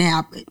 it didn't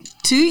happen.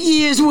 2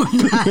 years went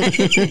by,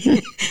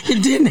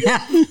 it didn't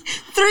happen.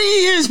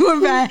 3 years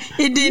went by,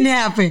 it didn't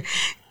happen.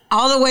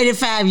 All the way to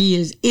 5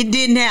 years, it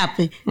didn't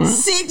happen.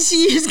 6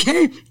 years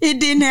came, it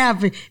didn't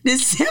happen. The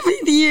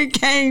 7th year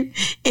came,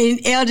 and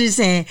Elder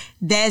said,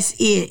 that's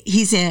it.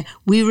 He said,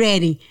 we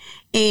ready.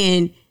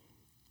 And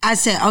I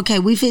said, okay,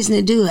 we fixing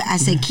to do it. I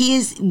said,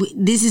 kids,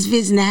 this is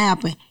fixing to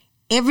happen.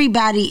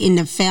 Everybody in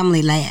the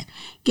family laughed.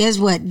 Guess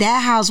what? That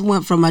house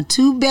went from a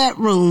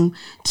 2-bedroom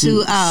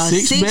to a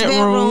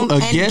 6-bedroom, a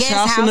guest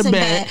house in the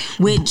back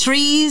with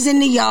trees in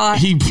the yard.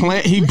 He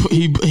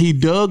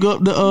dug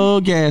up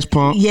the gas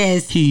pump.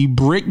 Yes. He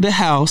bricked the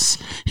house.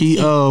 He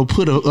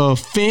put a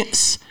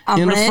fence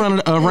in the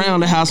front of,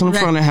 around the house, in the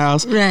front of the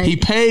house. Right. He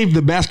paved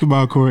the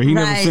basketball court. He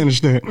never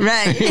finished that.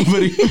 Right.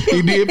 But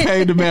he did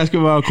pave the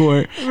basketball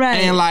court.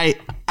 Right. And like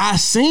I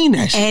seen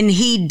that shit. And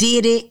he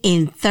did it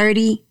in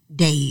 30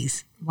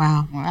 days.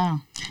 Wow.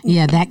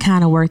 Yeah, that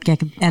kind of work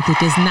ethic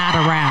is not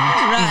around.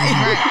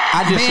 Right.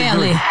 I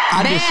disagree.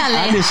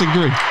 I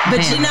disagree.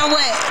 But you know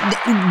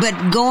what?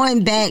 But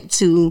going back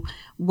to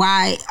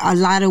why a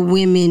lot of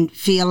women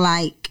feel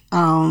like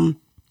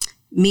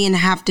men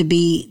have to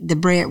be the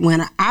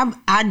breadwinner.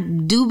 I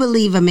do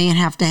believe a man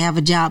have to have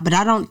a job, but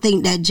I don't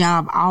think that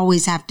job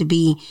always have to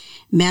be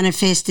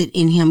manifested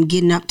in him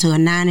getting up to a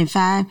 9 to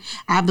 5.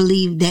 I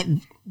believe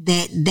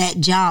that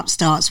job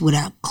starts with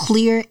a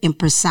clear and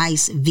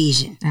precise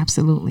vision.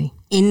 Absolutely.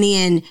 And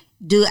then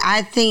do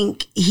I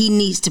think he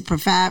needs to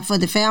provide for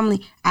the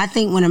family? I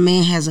think when a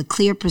man has a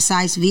clear,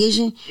 precise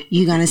vision,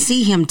 you're going to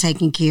see him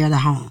taking care of the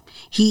home.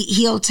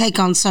 He'll take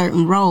on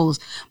certain roles.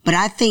 But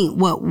I think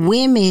what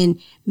women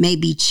may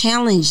be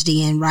challenged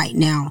in right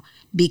now,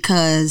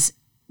 because,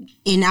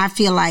 and I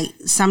feel like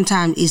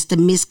sometimes it's the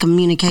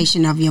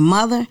miscommunication of your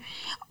mother,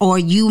 or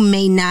you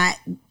may not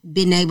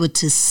been able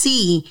to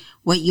see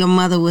what your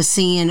mother was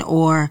seeing,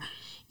 or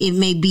it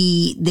may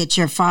be that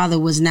your father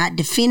was not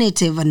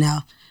definitive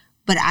enough.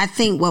 But I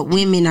think what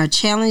women are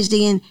challenged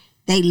in,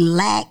 they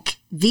lack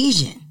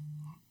vision.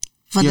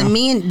 For the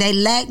men, they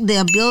lack the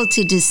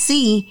ability to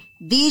see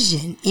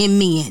vision in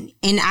men.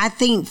 And I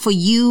think for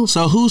you...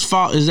 So whose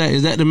fault is that?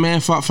 Is that the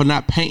man's fault for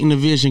not painting the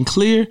vision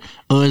clear?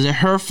 Or is it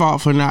her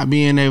fault for not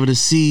being able to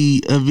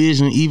see a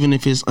vision even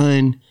if it's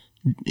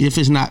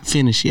not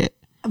finished yet?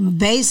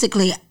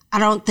 Basically, I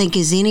don't think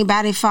it's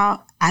anybody's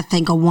fault. I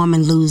think a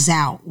woman lose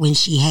out when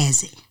she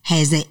has it.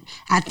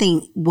 I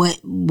think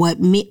what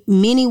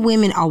many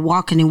women are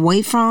walking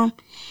away from,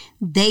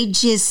 they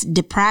just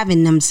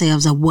depriving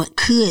themselves of what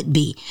could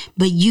be.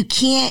 But you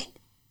can't.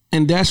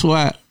 And that's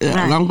why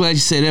I'm glad you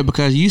said that,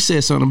 because you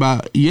said something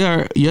about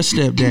your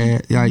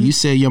stepdad. Like you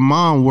said, your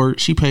mom worked,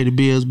 she paid the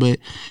bills, but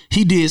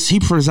he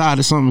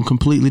presided something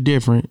completely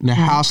different. The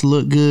house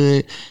looked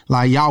good,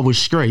 like y'all was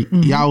straight,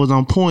 y'all was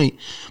on point.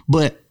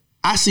 But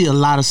I see a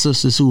lot of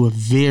sisters who are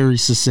very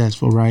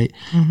successful, right?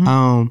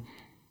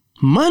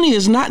 Money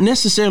is not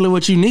necessarily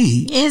what you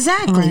need.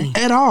 Exactly.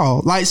 At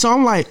all. Like, so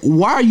I'm like,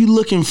 why are you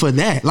looking for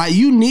that? Like,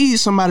 you need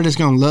somebody that's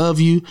going to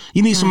love you.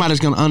 You need somebody that's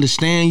going to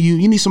understand you.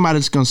 You need somebody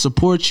that's going to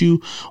support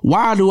you.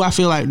 Why do I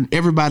feel like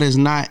everybody's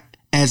not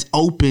as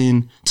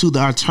open to the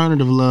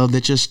alternative love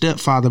that your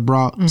stepfather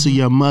brought to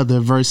your mother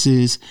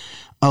versus,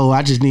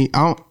 right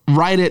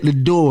at the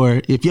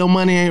door, if your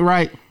money ain't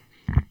right,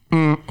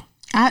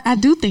 I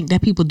do think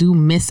that people do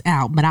miss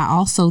out, but I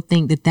also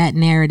think that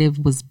narrative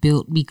was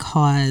built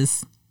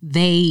because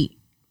the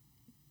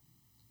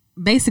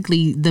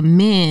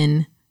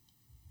men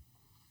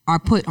are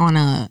put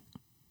on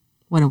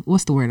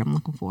what's the word I'm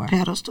looking for?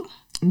 Pedestal.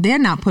 They're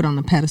not put on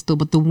a pedestal,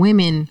 but the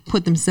women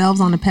put themselves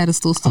on a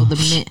pedestal. So the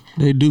men,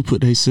 they do put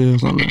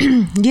themselves on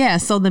that. Yeah.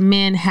 So the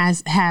men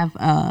have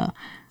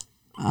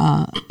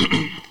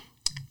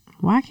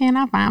why can't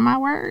I find my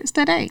words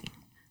today?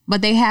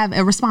 But they have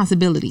a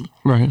responsibility,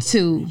 right?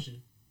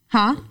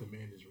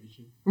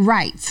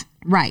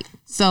 Right.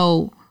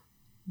 So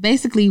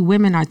basically,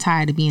 women are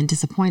tired of being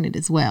disappointed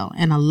as well.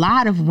 And a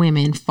lot of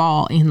women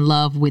fall in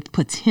love with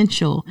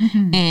potential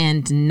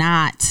and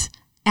not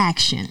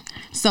action.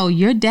 So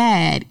your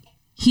dad,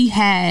 he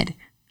had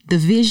the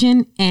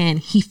vision and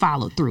he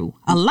followed through.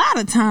 A lot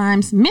of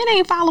times, men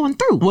ain't following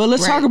through. Well,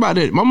 let's talk about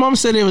it. My mom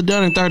said they were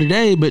done in 30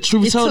 days, but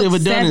truth be told, they were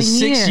done in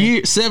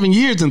 7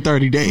 years and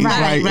 30 days.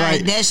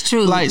 Right. That's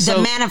true. Like,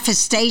 the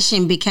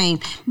manifestation became,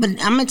 but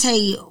I'm going to tell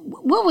you,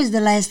 what was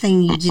the last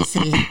thing you just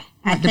said?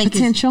 I think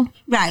potential.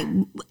 Right.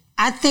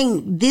 I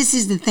think this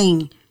is the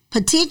thing.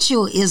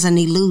 Potential is an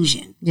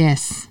illusion.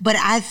 Yes. But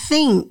I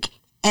think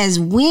as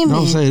women...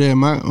 Don't say that.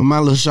 My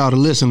little shawty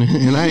listening,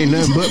 and I ain't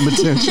nothing but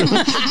potential.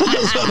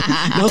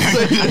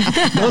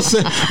 Don't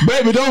say,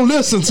 baby, don't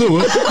listen to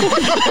it.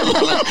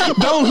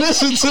 Don't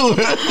listen to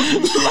it.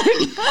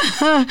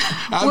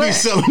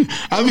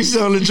 I be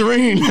selling a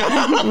dream.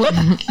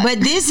 But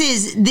this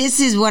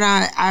is what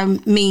I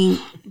mean.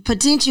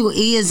 Potential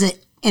is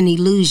an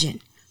illusion.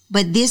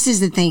 But this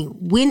is the thing.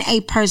 When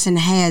a person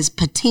has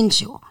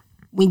potential,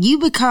 when you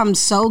become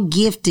so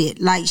gifted,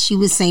 like she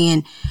was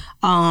saying,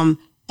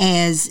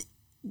 as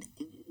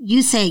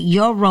you said,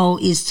 your role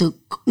is to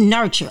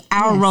nurture.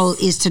 Our role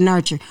is to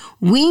nurture.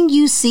 When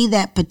you see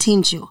that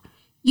potential,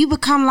 you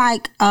become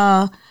like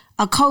a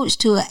coach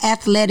to an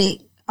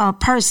athletic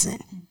person.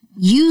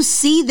 You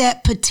see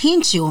that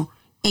potential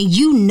and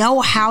you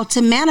know how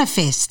to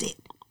manifest it.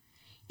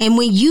 And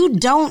when you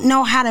don't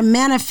know how to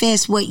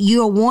manifest what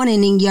you're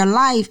wanting in your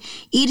life,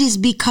 it is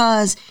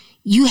because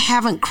you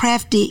haven't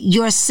crafted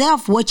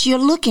yourself what you're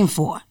looking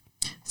for.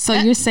 So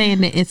you're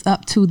saying that it's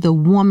up to the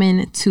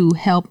woman to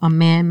help a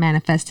man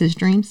manifest his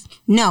dreams?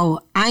 No,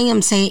 I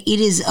am saying it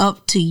is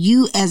up to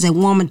you as a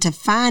woman to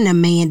find a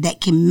man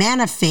that can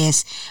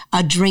manifest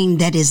a dream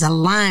that is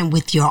aligned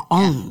with your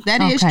own.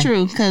 That is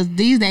true, because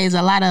these days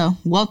a lot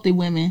of wealthy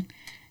women,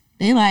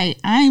 they like,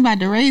 I ain't about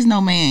to raise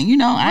no man. You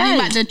know, I ain't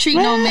about to treat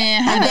no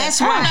man. And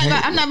that's why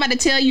I'm not about to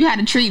tell you how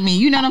to treat me.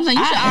 You know what I'm saying?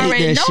 You should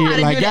already know how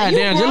to like, do that.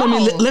 goddamn,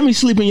 just let me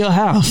sleep in your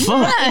house.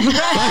 Fuck. Like,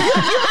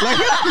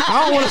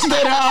 I don't want to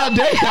stay there all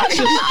day.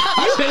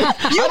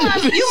 You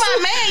my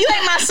man. You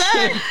ain't my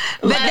son.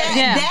 But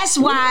that's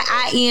why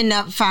I end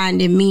up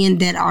finding men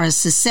that are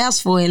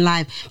successful in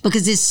life,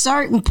 because there's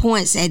certain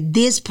points at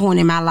this point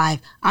in my life,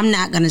 I'm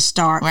not going to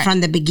start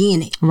from the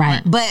beginning.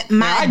 Right. But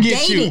my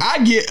dating. I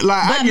get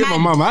my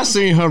mama. I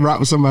seen her rock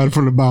with somebody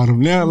from the bottom.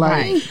 Now,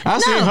 like, I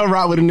seen her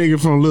rock with a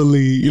nigga from Little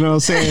League. You know what I'm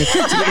saying?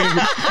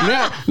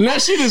 now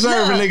she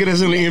deserves a nigga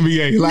that's in the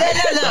NBA. Like,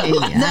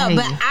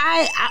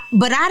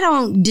 But I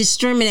don't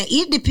discriminate.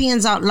 It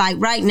depends on, like,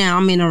 right now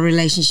I'm in a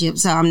relationship,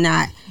 so I'm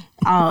not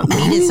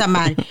meeting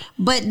somebody.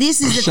 But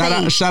this is the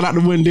thing. Shout out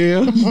to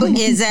Wendell.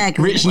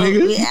 Exactly. Rich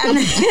nigga.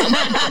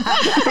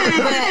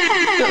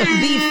 But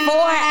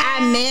before I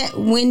met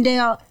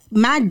Wendell,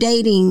 my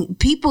dating,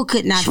 people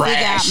could not figure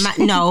out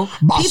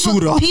people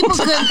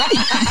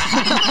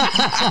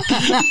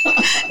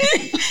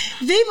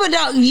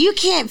you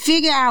can't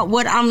figure out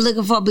what I'm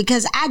looking for,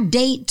 because I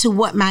date to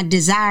what my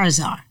desires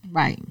are.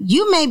 Right.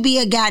 You may be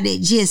a guy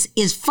that just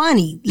is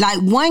funny. Like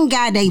one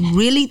guy they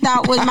really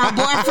thought was my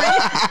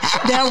boyfriend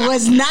that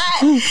was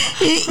not.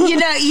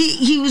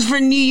 He was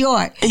from New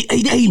York.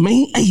 Hey,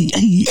 man. Hey,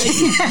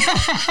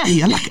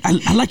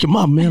 I like your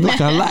mom, man.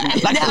 I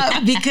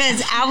like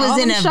because I was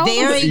in a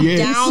very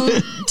down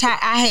time.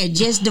 I had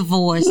just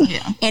divorced,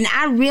 and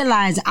I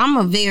realized I'm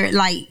a very,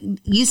 like,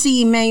 you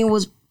see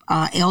Emmanuel's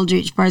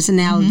Eldridge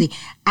personality.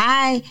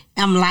 I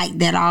am like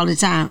that all the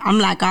time. I'm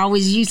like,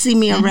 always, you see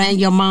me around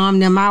your mom,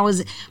 them.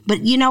 But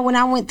when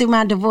I went through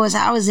my divorce,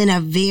 I was in a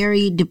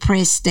very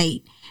depressed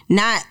state.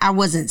 I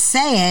wasn't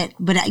sad,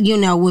 but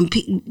when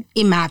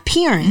in my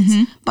appearance,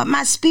 but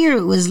my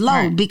spirit was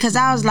low, because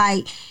I was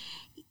like,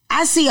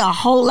 I see a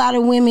whole lot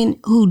of women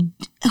who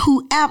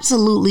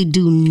absolutely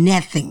do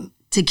nothing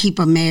to keep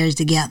a marriage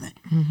together.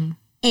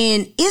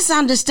 And it's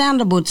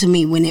understandable to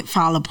me when it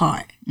fall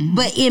apart.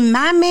 But in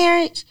my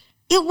marriage,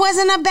 it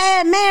wasn't a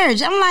bad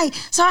marriage. I'm like,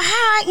 so how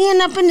I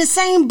end up in the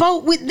same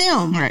boat with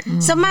them? Right.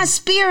 So my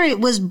spirit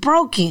was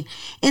broken.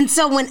 And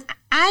so when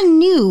I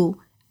knew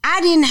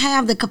I didn't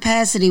have the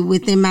capacity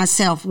within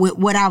myself with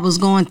what I was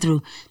going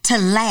through to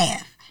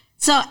laugh.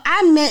 So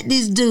I met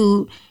this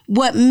dude.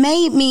 What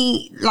made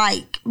me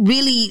like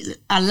really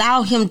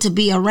allow him to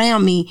be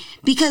around me,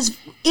 because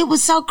it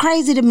was so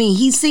crazy to me.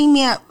 He seen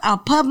me at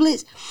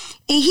Publix,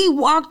 and he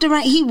walked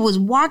around. He was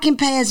walking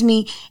past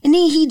me, and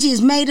then he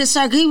just made a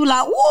circle. He was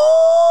like, "Woo!"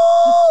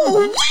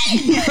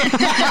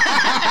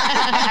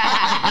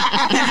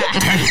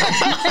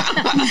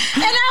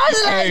 And I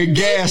was like,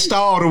 gassed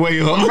all the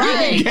way up.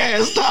 Right.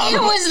 Gassed all.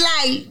 It was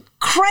like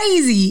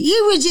crazy. He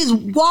was just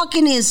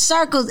walking in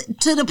circles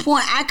to the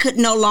point I could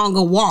no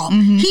longer walk.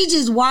 He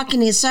just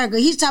walking in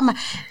circles. He's talking about,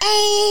 I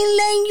ain't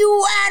letting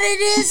you out of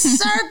this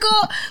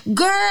circle.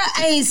 Girl,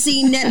 I ain't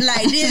seen nothing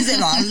like this in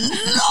a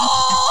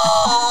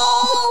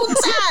long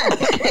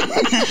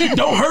time.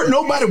 Don't hurt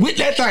nobody with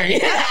that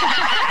thing.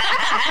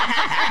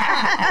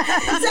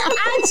 So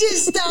I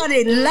just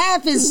started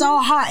laughing so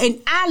hard,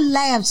 and I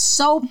laughed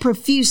so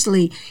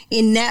profusely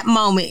in that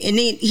moment. And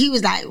then he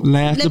was like,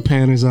 laugh the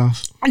panties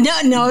off.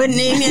 No.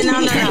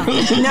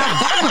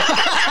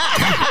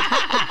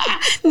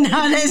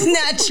 No, that's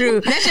not true.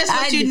 That's just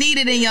what you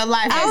needed in your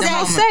life at the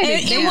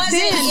moment.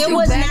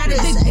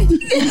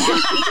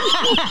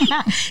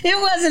 It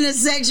wasn't a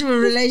sexual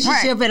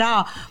relationship at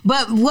all.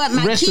 But what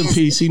my Rest kids, in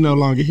peace, he no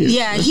longer here.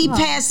 Yeah, he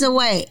passed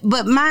away.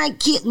 But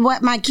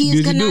what my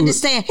kids couldn't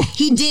understand,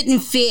 he didn't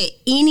fit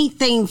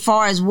anything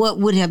far as what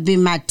would have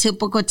been my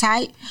typical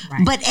type.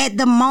 Right. But at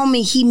the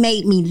moment, he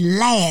made me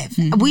laugh.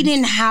 We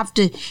didn't have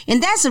to,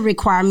 and that's a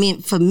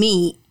requirement for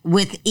me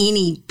with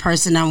any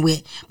person I'm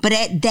with. But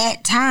at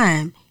that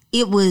time,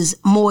 it was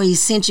more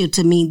essential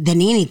to me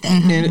than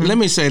anything. And let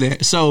me say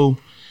that. So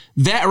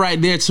that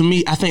right there, to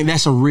me, I think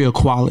that's a real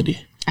quality.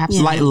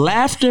 Absolutely. Like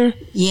laughter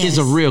is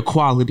a real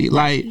quality.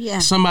 Like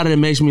somebody that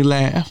makes me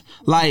laugh.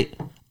 Like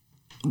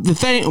the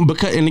thing,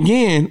 because, and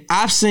again,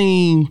 I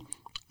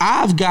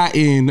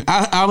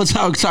was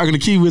talking to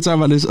Keith, we were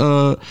talking about this.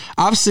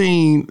 I've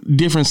seen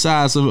different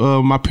sides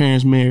of my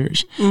parents'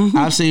 marriage.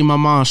 I've seen my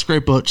mom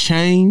scrape up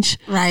change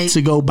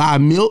to go buy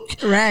milk.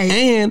 Right.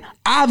 And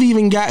I've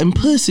even gotten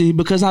pussy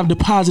because I've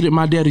deposited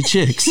my daddy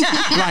checks.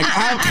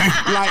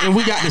 And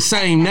we got the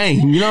same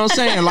name. You know what I'm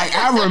saying? Like,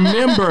 I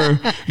remember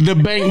the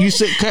bank used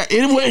to,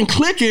 it wasn't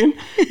clicking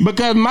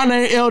because my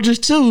name Eldridge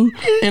too.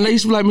 And they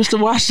used to be like, Mr.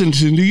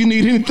 Washington, do you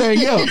need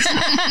anything else?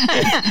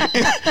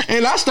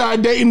 and I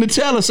started dating the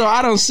teller, so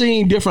I done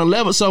seen different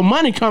levels. So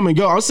money come and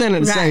go. I'm saying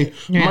it to say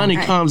money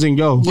comes and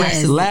go.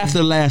 Yes.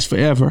 Laughter lasts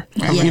forever.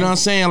 Right. You know what I'm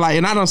saying? Like,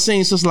 and I done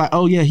seen just like,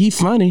 oh yeah, he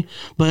funny,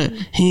 but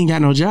he ain't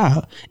got no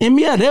job. And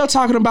yeah, they're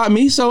talking about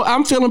me, so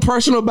I'm feeling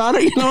personal about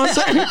it. You know what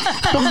I'm saying?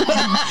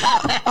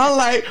 I'm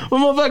like,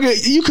 well,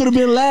 motherfucker, you could have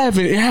been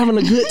laughing and having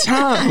a good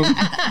time.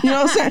 You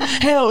know what I'm saying?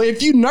 Hell,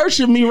 if you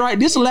nurtured me right,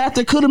 this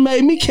laughter could have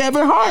made me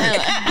Kevin Hart.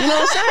 You know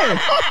what I'm saying?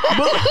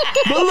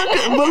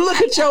 But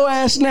look at your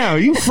ass now.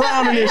 You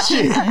frowning and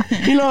shit.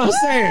 You know what I'm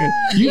saying?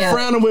 You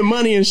frowning with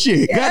money and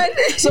shit.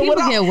 So people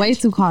get way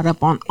too caught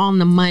up on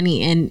the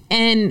money,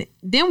 and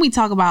then we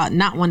talk about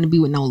not wanting to be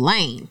with no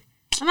lame,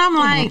 and I'm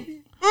like,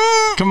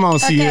 come on,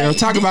 Sierra.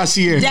 Talk about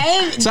Sierra.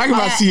 Talk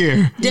about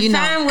Sierra.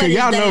 Define what is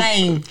y'all the know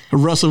lane.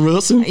 Russell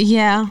Wilson.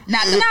 yeah.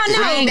 Not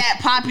ain't that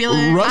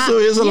popular. Russell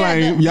is a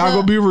lame. Y'all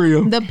gonna be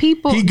real. The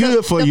people, he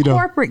good for you though. The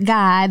corporate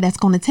guy that's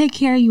going to take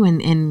care of you and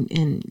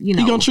you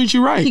know, he gonna treat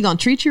you right. He gonna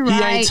treat you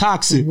right. He ain't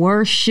toxic.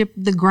 Worship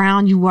the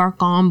ground you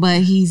work on,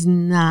 but he's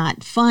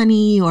not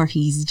funny, or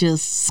he's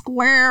just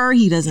square.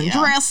 He doesn't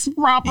dress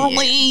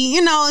properly.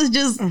 You know, it's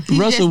just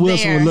Russell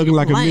Wilson was looking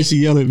like a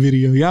Missy Elliott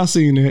video. Y'all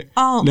seen that?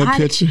 Oh, that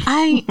picture.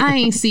 I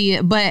ain't see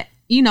it, but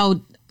you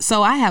know.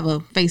 So I have a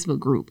Facebook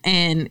group,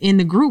 and in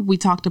the group we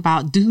talked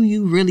about, do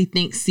you really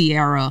think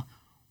Sierra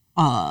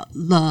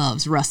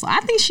loves Russell?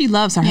 I think she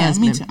loves her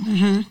husband. Me too.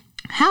 Mm-hmm.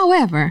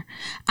 However,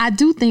 I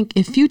do think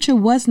if Future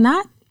was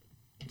not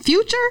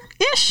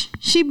Future-ish,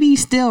 she'd be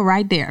still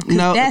right there.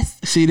 No,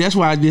 that's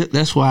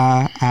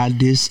why I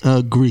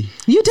disagree.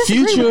 You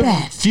disagree with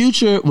that?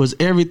 Future was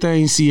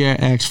everything Sierra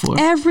asked for.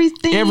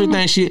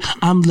 Everything she.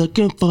 I'm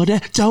looking for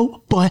that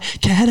dope boy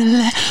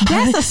Cadillac.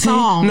 That's a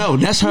song. No,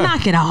 that's her.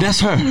 Knock it off. That's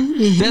her.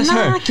 That's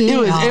her.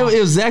 It was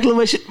exactly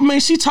what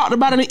she talked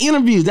about in the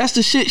interview. That's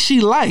the shit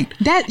she liked.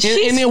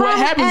 She's from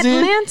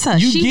Atlanta.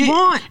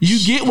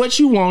 You get what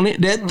you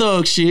wanted, that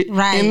thug shit,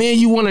 right? And then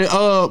you want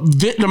to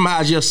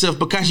victimize yourself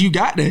because you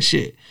got that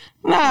shit.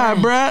 Nah,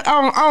 bruh.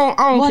 I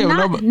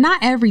don't care. Not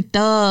every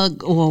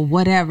thug or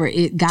whatever,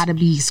 it gotta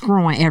be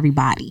screwing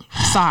everybody.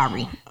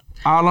 Sorry.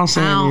 All I'm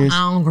saying is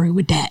I don't agree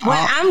with that.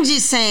 Well, I'm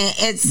just saying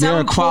at some there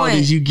are qualities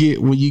point, you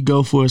get when you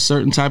go for a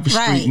certain type of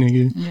street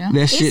nigga. Yeah.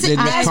 That shit that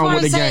just come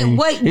with the game.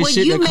 What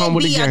you may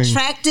be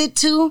attracted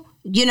to,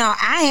 you know,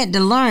 I had to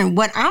learn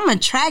what I'm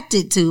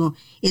attracted to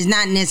is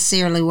not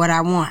necessarily what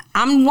I want.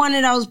 I'm one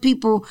of those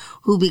people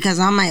who, because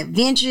I'm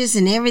adventurous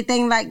and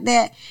everything like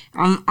that,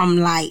 I'm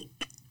like,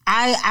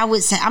 I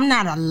would say I'm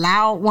not a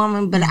loud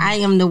woman, but I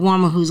am the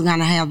woman who's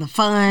gonna have the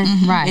fun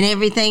and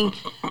everything.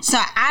 So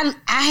I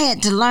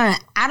had to learn.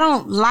 I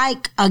don't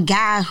like a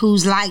guy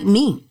who's like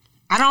me.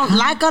 I don't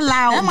like a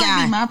loud guy. That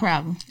might be my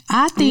problem.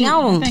 I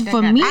think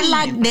for me, I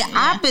like the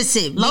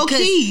opposite. Low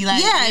key.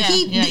 Like,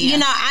 you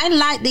know, I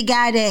like the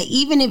guy that,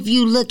 even if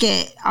you look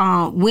at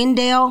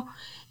Wendell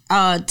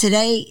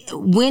today,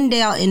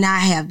 Wendell and I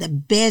have the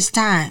best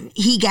time.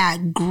 He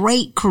got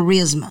great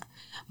charisma.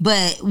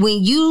 But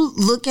when you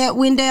look at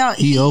Wendell,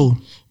 he old.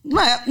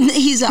 Well,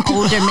 he's an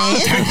older man.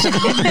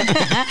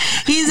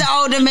 He's an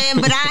older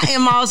man, but I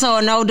am also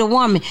an older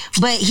woman.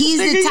 But he's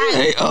the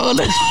type.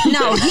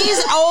 No,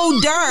 he's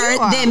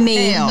older than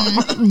me.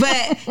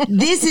 But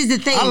this is the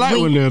thing. I like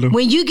Wendell.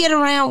 When you get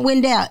around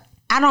Wendell,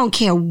 I don't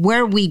care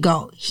where we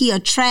go. He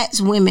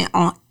attracts women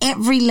on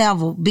every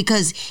level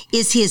because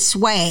it's his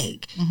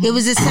swag. It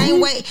was the same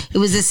way. It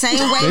was the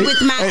same way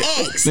with my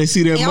ex. They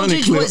see that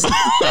money clip.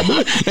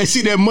 They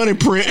see that money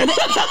print. But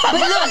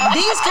look,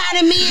 these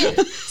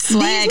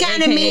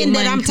kind of men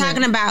that I'm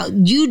talking about,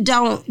 you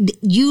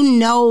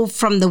know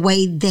from the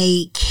way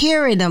they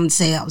carry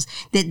themselves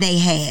that they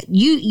had.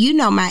 You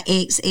know my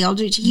ex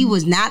Eldridge, he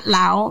was not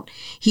loud.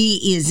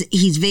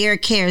 He's very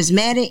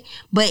charismatic,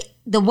 but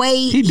the way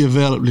he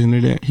developed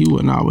into that, he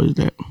wasn't always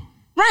that.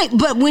 Right,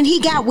 but when he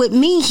got with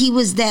me, he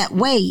was that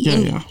way.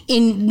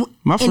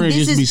 My friend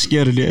used to be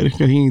scared of that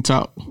because he ain't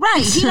talk.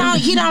 Right,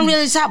 he don't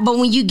really talk. But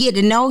when you get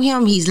to know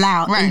him, he's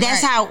loud, and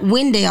that's how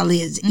Wendell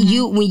is.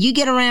 When you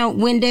get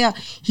around Wendell,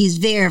 he's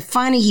very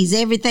funny. He's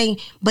everything,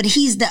 but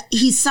he's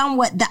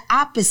somewhat the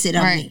opposite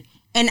of me.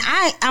 And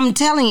I'm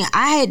telling you,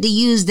 I had to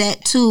use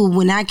that too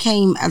when I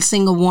came a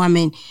single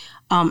woman.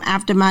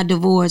 After my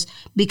divorce,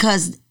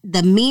 because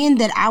the men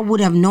that I would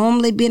have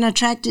normally been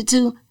attracted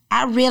to,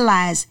 I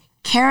realized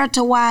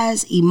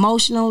character-wise,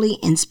 emotionally,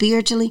 and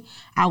spiritually,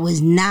 I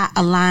was not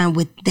aligned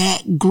with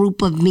that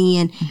group of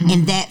men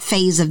in that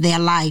phase of their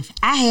life.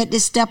 I had to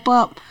step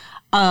up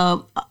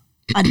a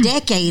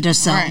decade or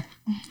so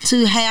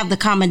to have the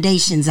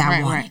accommodations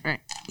I wanted.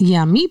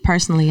 Yeah, me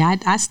personally,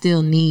 I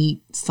still need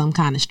some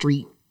kind of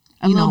street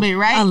a little bit,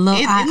 right?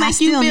 It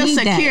makes you feel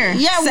secure.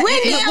 Yeah, So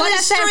Whitney what on the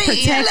is that? street.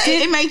 Protected?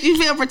 It makes you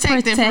feel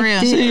protected for real.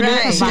 See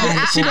Right.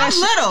 I'm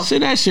little. See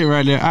that shit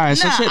right there. All right,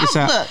 so Nah, check this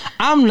out. look.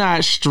 I'm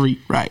not street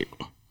right.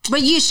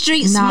 But you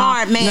street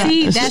smart, man.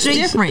 See, that's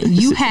different.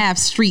 You have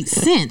street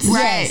sense.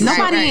 Right,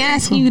 Nobody right. ain't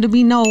asking you to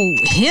be no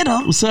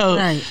hitter. So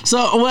Right.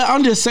 well,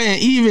 I'm just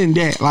saying, even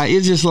that, like,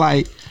 it's just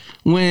like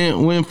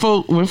when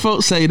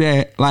folks say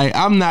that, like,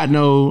 I'm not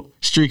no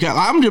street.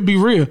 I'm just be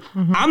real.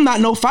 I'm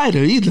not no fighter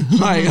either.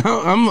 Like,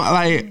 I'm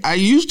like, I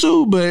used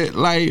to, but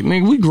like,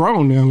 nigga, we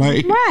grown now.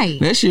 Like, Right.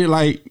 that shit,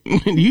 like,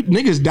 you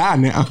niggas die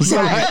now. So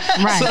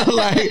Right.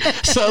 like,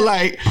 so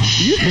like,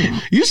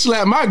 you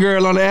slap my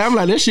girl on the ass, I'm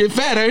like, that shit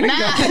fat, ain't it?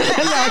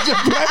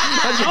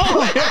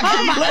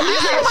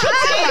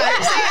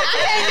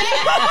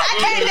 I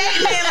can't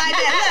date men like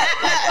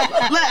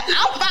that. Look,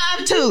 I'm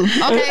 5'2",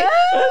 okay?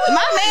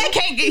 My man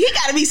can't get, he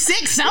gotta be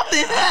 6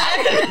 something.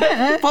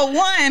 For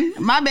one,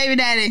 my baby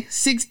daddy,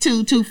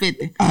 6'2",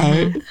 250. All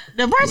right.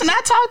 The person I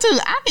talk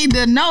to, I need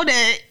to know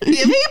that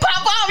if he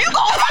pop off, you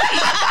gon' fight.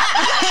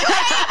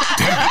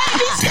 You can't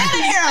be scared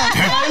of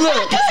him.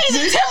 look. Cause he's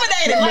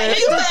intimidated. Like, he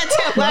used to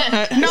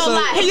intimidate. No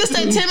lie, he used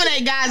to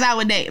intimidate guys I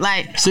would date.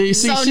 Like, See,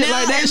 so shit now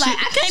like that. it's like,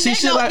 I can't date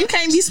shit no, you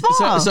can't be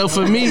small. So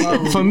for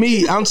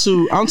me, I'm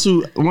too.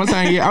 One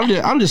thing, yeah,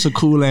 I'm just a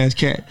cool ass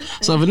cat.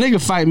 So if a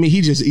nigga fight me,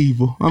 he just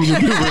evil. I'm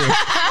just be real.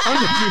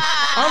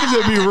 I'm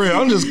just be real.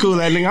 I'm just cool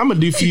that nigga. I'm gonna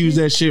diffuse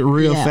that shit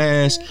real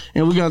fast,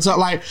 and we're gonna talk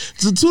like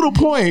to the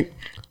point.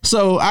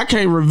 So I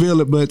can't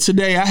reveal it, but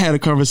today I had a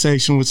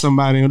conversation with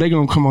somebody, and they're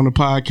gonna come on the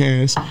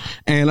podcast,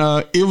 and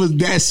it was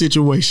that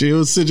situation. It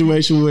was a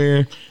situation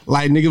where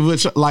like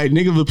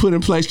nigga would put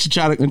in place to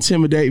try to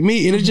intimidate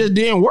me, and it just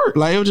didn't work.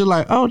 Like, it was just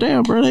like, oh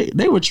damn, bro,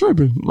 they were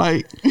tripping.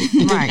 Like,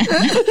 Right.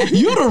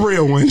 you the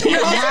real one. You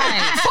know what I'm saying?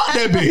 Right. Fuck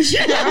that bitch.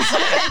 You know what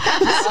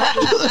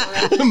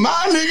I'm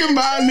saying?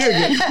 my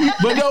nigga.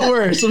 But don't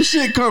worry, some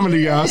shit coming to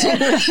y'all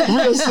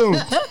real soon.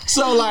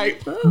 So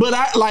like, but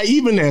I like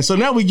even that. So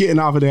now we getting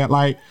off of that.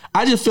 Like,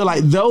 I just feel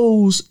like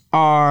those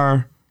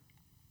are.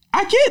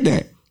 I get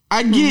that.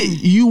 I get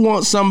you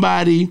want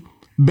somebody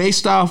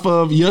based off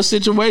of your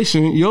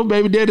situation. Your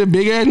baby daddy a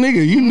big ass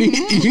nigga. You need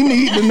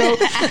to know.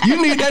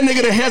 You need that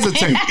nigga to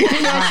hesitate.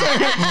 You know what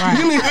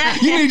I'm saying?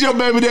 You need your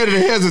baby daddy to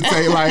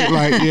hesitate.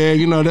 Like yeah,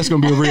 you know that's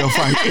gonna be a real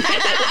fight.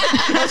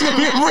 That's gonna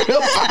be a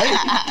real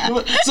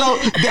fight. So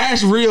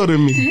that's real to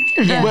me.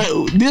 But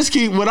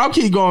what I'll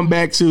keep going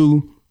back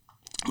to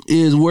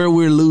is where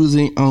we're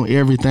losing on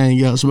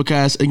everything else,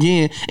 because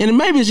again, and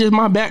maybe it's just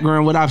my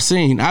background, what I've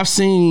seen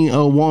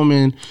a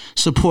woman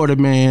support a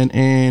man,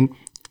 and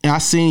I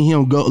seen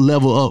him go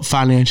level up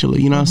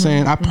financially. You know what I'm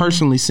saying? I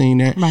personally seen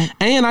that. Right.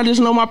 And I just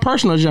know my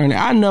personal journey.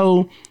 I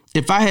know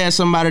if I had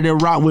somebody that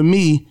rock with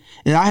me,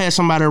 and I had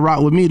somebody that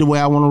rock with me the way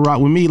I want to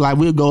rock with me, like,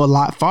 we'll go a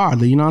lot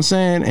farther. You know what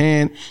I'm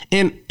saying?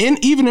 And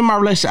even in my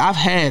relationship, I've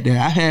had that.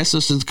 I've had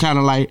sisters kind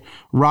of like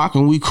rock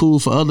and we cool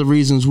for other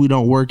reasons we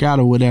don't work out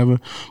or whatever.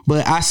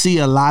 But I see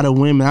a lot of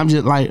women. I'm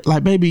just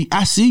like baby,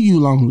 I see you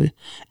lonely,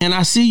 and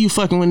I see you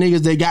fucking with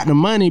niggas that got the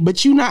money,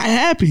 but you not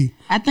happy.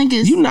 I think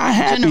it's You not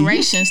happy.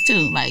 generations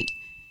too. Like,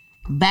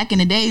 back in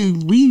the day,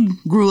 we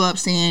grew up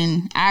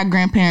seeing our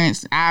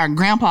grandparents, our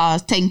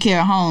grandpas taking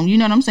care of home. You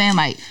know what I'm saying?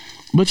 Like,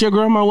 But your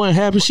grandma wasn't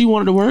happy. She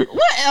wanted to work.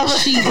 whatever.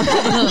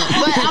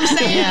 But I'm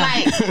saying,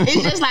 like,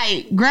 it's just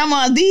like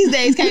grandmas these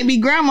days can't be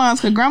grandmas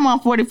because grandma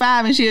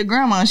 45 and she a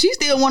grandma. She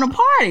still want to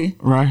party.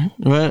 Right.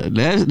 Well,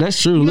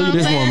 that's true. Look at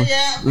this woman.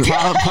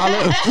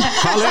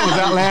 Paulette was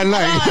out last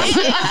night.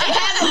 It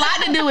has a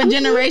lot to do with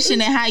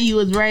generation and how you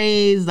was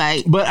raised.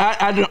 Like, But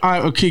I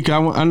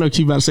Kika, I know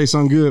Kika about to say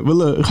something good, but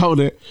look, hold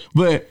it.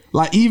 But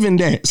like even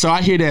that, so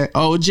I hear that,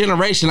 oh,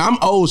 generation, I'm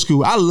old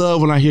school. I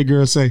love when I hear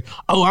girls say,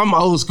 oh, I'm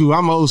old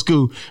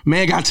school.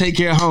 Man, gotta take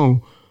care of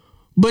home.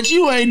 But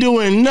you ain't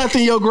doing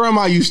nothing your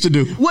grandma used to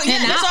do. well, yeah,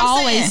 And that's I what I'm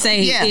always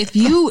saying. say, Yeah. if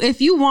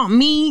you want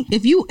me,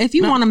 if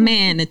you want a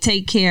man to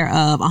take care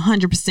of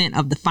 100%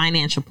 of the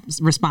financial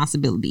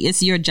responsibility,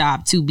 it's your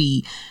job to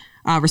be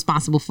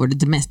responsible for the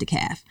domestic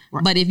half.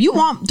 Right. But if you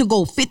want to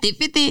go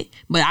 50-50,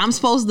 but I'm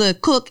supposed to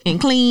cook and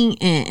clean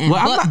and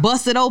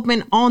bust it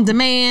open on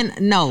demand,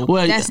 no.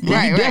 Well, that's you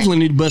definitely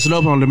need to bust it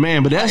open on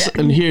demand, but that's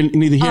neither here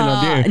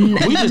nor there.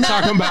 We just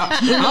talking about.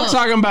 I'm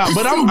talking about,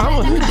 but I'm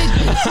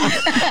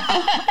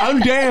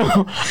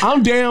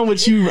down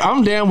with you.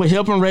 I'm down with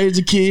helping raise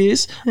the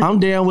kids. I'm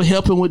down with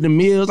helping with the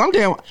meals. I'm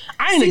down.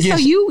 I ain't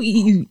against. So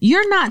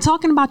you're not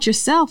talking about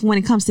yourself when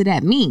it comes to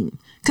that meme,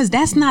 because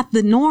that's not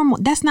the normal.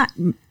 That's not.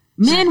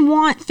 Men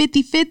want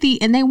 50-50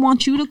 and they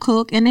want you to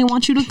cook and they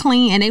want you to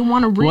clean and they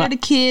want to rear the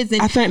kids. And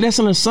I think that's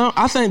an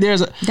assumption. I think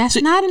there's a. That's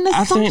not an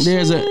assumption.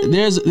 I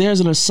think there's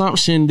an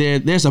assumption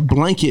that there's a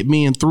blanket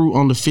being threw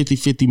on the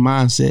 50-50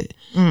 mindset.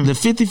 The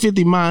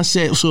 50-50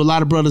 mindset. So a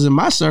lot of brothers in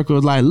my circle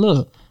is like,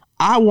 look,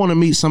 I want to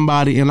meet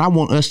somebody and I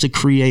want us to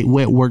create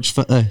what works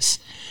for us.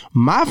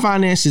 My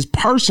finances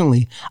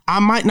personally, I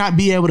might not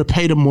be able to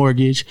pay the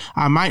mortgage.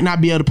 I might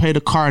not be able to pay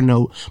the car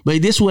note,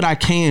 but this is what I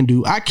can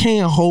do. I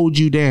can hold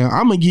you down.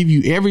 I'm going to give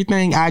you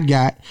everything I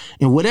got,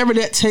 and whatever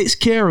that takes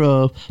care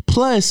of.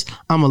 Plus,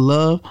 I'm going to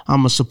love, I'm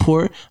going to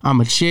support, I'm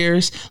going to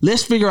cherish.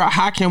 Let's figure out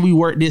how can we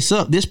work this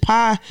up. This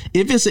pie,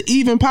 if it's an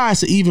even pie,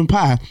 it's an even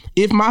pie.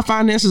 If my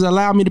finances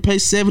allow me to pay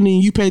 70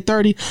 and you pay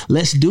 30,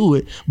 let's do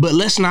it. But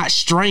let's not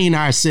strain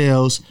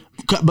ourselves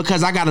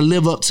because I got to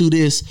live up to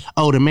this.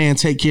 Oh, the man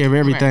take care of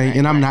everything,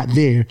 and I'm not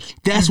there.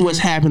 That's what's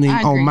happening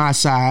on my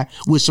side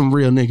with some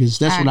real niggas.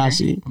 That's what I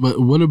see. But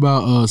what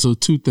about so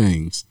two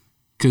things?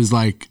 Because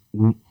like,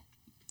 what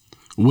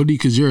do you?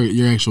 Because you're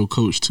your actual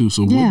coach too.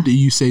 So what do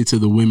you say to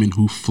the women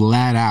who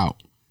flat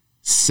out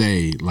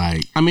say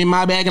like, I'm in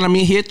my bag and I'm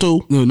in here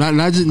too? No,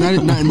 not just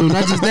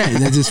that.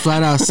 That just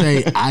flat out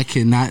say I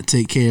cannot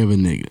take care of a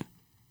nigga.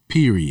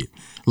 Period.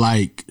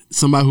 Like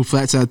somebody who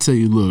flats out tell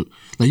you, look,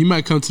 like you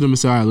might come to them and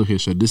say, all right, look here,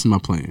 sir, this is my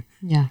plan.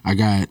 Yeah.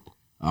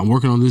 I'm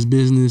working on this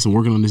business, I'm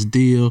working on this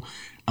deal.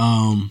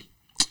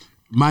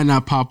 Might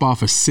not pop off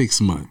for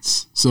 6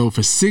 months. So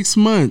for 6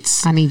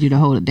 months, I need you to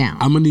hold it down.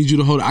 I'm gonna need you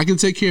to hold it. I can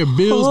take care of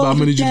bills, but I'm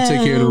gonna need you to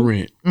take care of the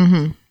rent.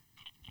 Mm-hmm.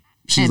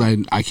 She's like,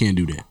 I can't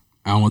do that.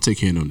 I don't want to take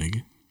care of no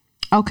nigga.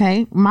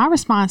 Okay. My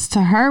response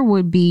to her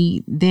would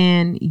be,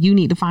 then you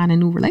need to find a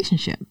new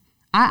relationship.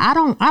 I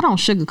don't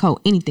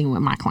sugarcoat anything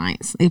with my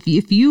clients. If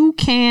you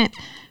can't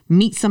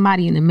meet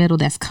somebody in the middle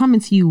that's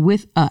coming to you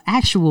with an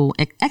actual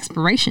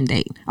expiration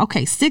date.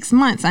 Okay, 6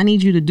 months, I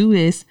need you to do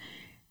this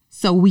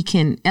so we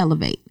can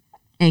elevate.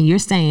 And you're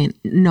saying,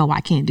 no, I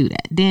can't do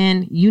that.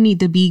 Then you need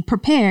to be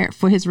prepared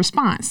for his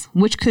response,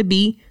 which could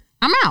be,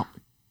 I'm out.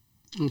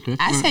 Okay.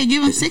 I say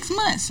give him 6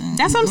 months.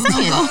 That's what I'm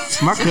saying.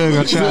 My cousin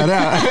gonna try it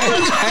out.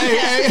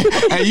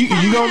 hey, you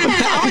gonna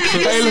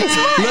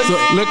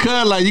look,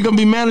 cuz, like you gonna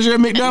be manager at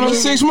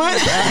McDonald's 6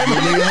 months?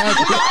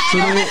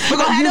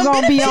 You're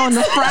gonna be on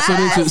the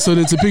front. So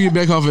then to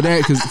piggyback off of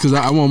that, because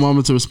I want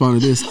Mama to respond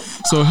to this.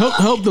 So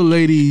help the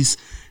ladies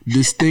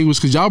distinguish,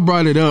 because y'all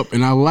brought it up,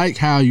 and I like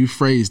how you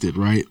phrased it,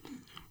 right?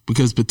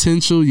 Because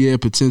potential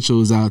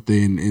is out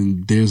there,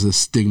 and there's a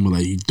stigma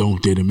like you don't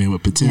date a man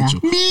with potential.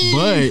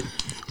 Yeah.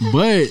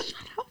 But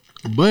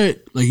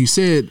like you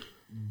said,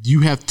 you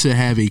have to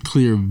have a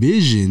clear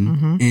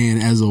vision,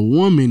 and as a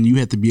woman, you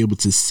have to be able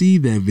to see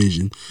that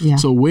vision. Yeah.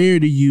 So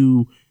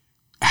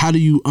how do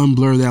you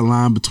unblur that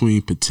line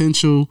between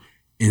potential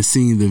and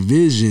seeing the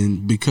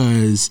vision?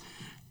 Because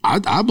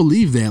I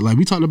believe that, like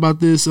we talked about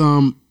this,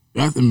 I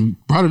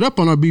brought it up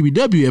on our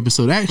BBW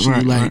episode.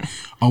 Actually,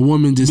 a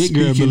woman just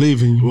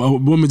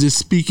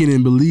speaking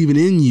and believing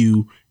in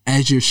you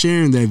as you're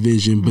sharing that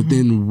vision. But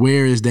then,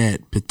 where is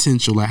that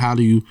potential? Like, how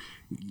do you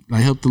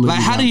help the ladies?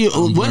 Like, how do you?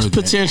 What's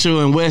potential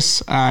and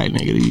what's all right,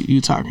 nigga?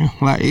 You talking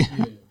like?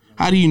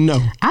 How do you know?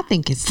 I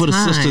think it's for the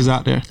sisters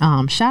out there.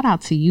 Shout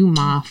out to you,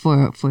 Ma,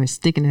 for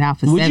sticking it out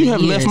for 7 years. Would you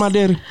have left my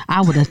daddy?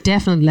 I would have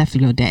definitely left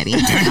your daddy.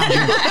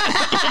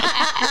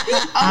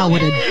 I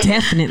would have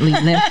definitely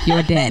left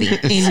your daddy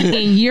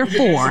in year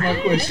 4.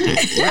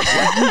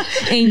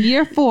 In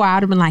year 4, I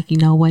would have been like, you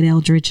know what,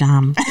 Eldridge, it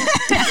ain't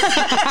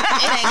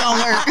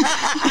gonna work.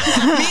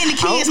 Me and the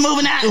kids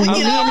moving out.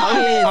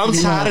 I'm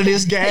tired of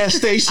this gas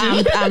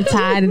station. I'm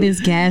tired of this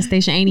gas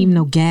station. Ain't even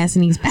no gas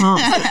in these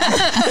pumps.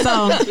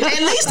 So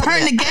at least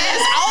turn the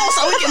gas on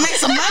so we can make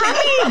some money.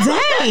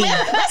 Dang.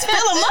 Let's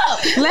fill them up.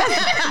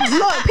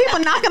 Look, people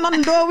knocking on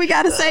the door. We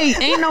gotta say,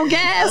 ain't no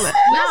gas.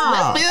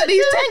 Let's fill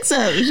these tanks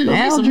up.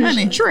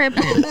 Eldridge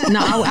tripping. No,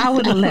 I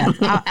would have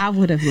left. I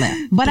would have left.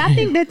 But I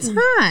think that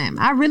time,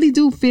 I really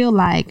do feel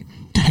like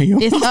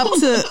it's up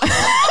to.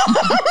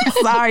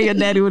 Sorry, your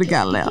daddy would have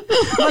got left.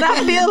 But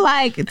I feel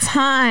like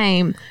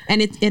time,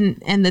 and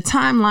the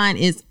timeline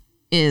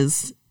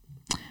is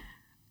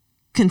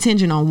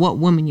contingent on what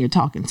woman you're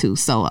talking to.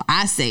 So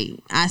I said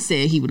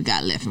he would have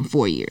got left in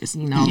 4 years.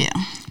 You know,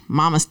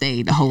 Mama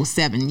stayed the whole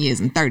 7 years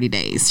and 30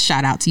 days.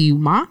 Shout out to you,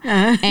 Ma.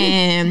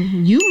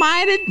 And you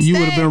might have. You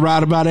would have been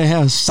right about that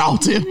house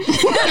salted.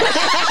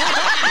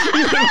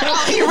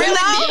 You really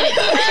did.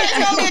 It's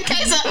gonna be a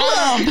case of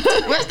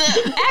what's the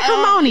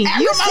acrimony? Acrimony.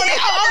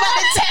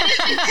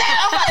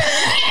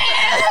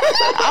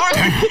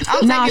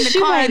 I'm taking the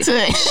car into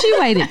it. She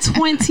waited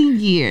 20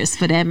 years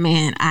for that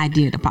man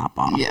idea to pop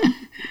off. Yeah.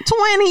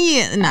 20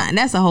 years. Nah,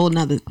 that's a whole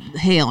nother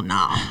hell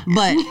nah.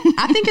 But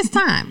I think it's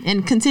time,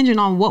 and contingent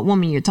on what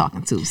woman you're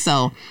talking to.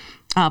 So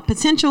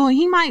potential,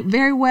 he might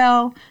very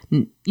well,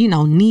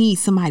 need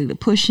somebody to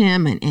push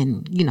him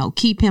and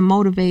keep him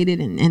motivated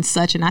and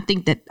such. And I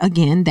think that,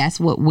 again, that's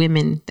what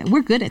women, that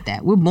we're good at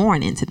that. We're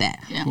born into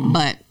that. Yeah.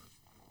 But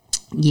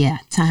yeah,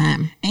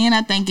 time. And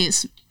I think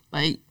it's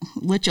like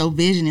what your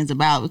vision is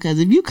about, because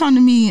if you come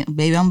to me,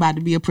 baby, I'm about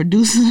to be a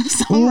producer.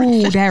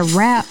 Ooh, that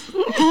rap.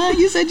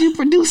 You said you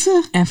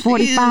producer at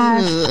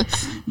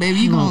 45. Baby,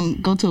 you gonna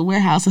go to a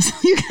warehouse or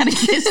something. You gotta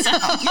get some. You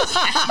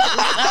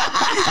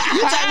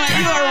talking about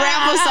you a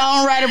rapper,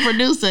 songwriter,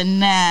 producer?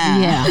 Nah.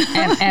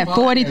 Yeah. At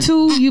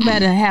 42, you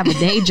better have a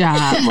day job.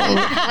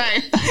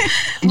 Right.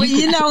 Well,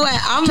 you know what?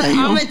 I'm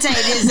gonna take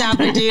this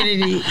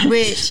opportunity,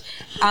 which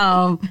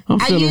I'm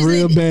feeling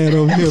real bad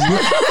over here, bro.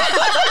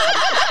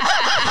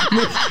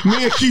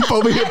 Me and Keith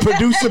over here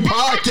producing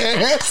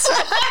podcasts.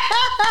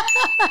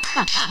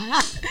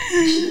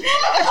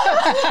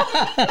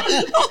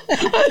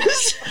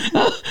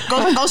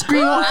 Go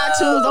scream on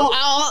iTunes on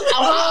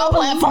all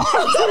platforms.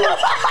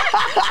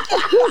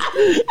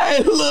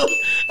 Hey, look.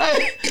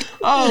 Hey.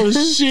 Oh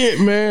shit,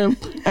 man.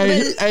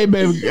 Hey,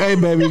 baby.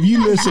 If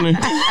you listening,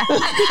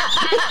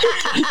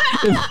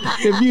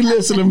 if you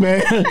listening,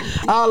 man,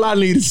 all I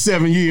need is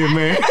 7 years,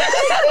 man.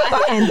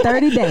 And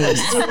 30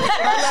 days.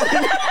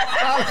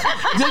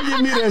 Just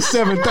give me that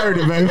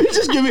 730, baby.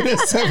 Just give me that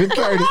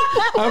 730.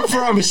 I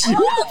promise you,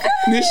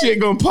 this shit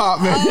gonna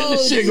pop, man.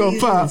 This shit gonna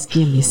pop. Just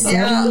give me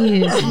 7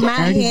 years. My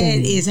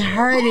head is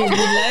hurting.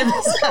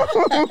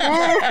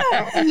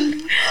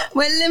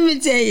 Well, let me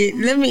tell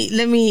you. Let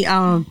me.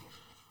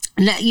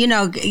 You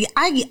know,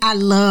 I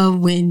love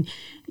when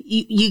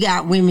you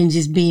got women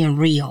just being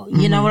real.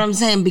 You know what I'm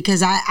saying?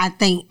 Because I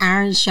think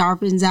iron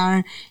sharpens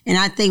iron, and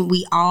I think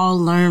we all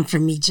learn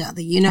from each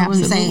other. You know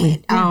Absolutely. what I'm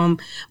saying? Yeah.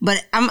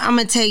 But I'm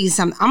gonna tell you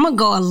something. I'm gonna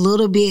go a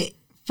little bit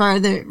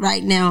further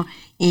right now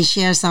and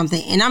share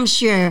something. And I'm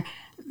sure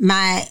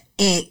my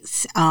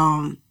ex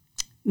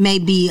may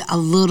be a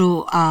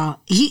little.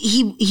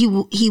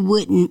 He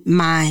wouldn't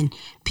mind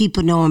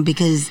people knowing,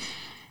 because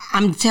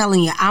I'm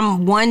telling you,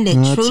 I'm one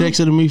that truly. Text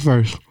it to me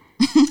first.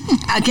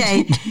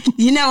 Okay,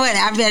 you know what?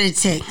 I better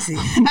text it.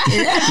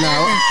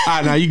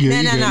 No, you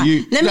good. No.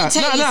 Let me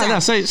tell you something. No,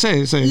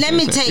 say. Let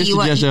me tell you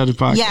what.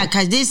 Yeah,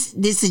 because this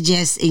is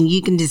just, and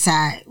you can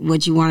decide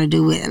what you want to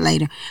do with it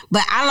later.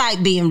 But I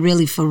like being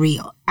really for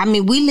real. I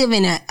mean, we live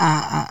in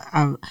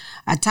a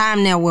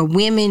time now where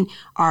women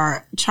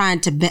are trying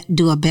to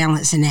do a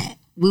balancing act.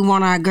 We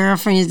want our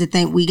girlfriends to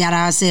think we got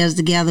ourselves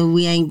together.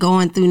 We ain't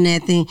going through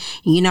nothing.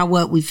 And you know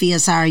what? We feel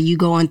sorry you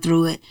going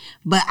through it.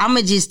 But I'm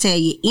going to just tell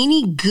you,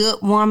 any good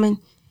woman,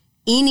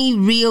 any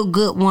real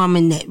good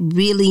woman that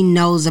really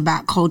knows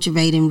about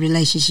cultivating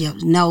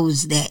relationships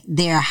knows that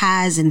there are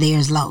highs and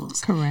there's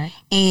lows. Correct.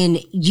 And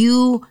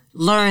you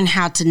learn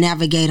how to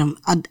navigate them.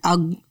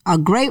 A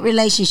great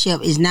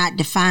relationship is not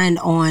defined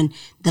on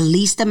the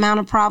least amount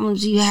of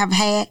problems you have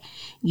had.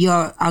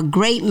 A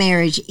great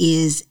marriage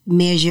is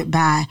measured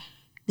by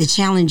the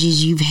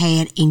challenges you've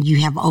had and you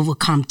have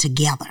overcome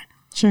together.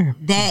 Sure.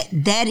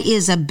 That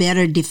is a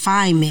better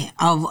definement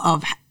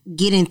of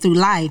getting through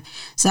life.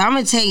 So I'm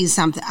going to tell you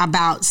something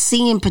about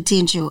seeing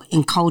potential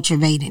and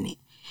cultivating it.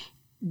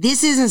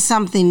 This isn't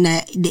something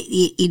that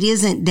it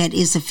isn't that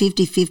it's a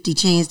 50-50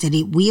 chance that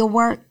it will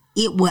work.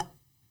 It will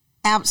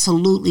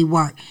absolutely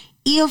work.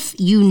 If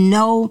you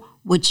know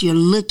what you're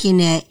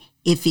looking at,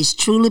 if it's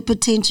truly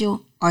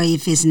potential or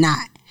if it's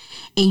not.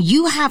 And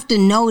you have to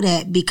know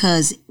that,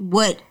 because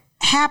what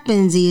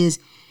happens is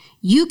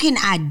you can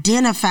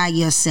identify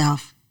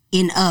yourself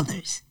in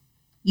others.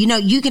 You know,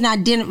 you can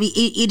identify,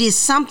 it is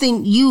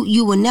something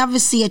you will never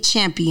see a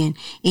champion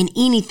in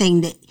anything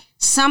that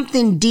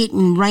something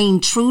didn't reign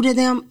true to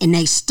them and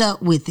they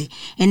stuck with it.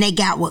 And they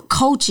got with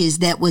coaches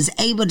that was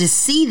able to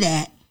see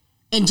that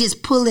and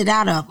just pull it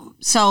out of them.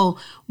 So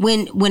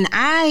when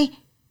I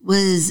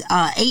was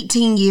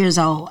 18 years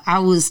old, I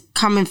was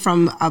coming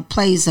from a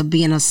place of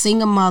being a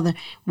single mother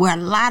where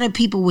a lot of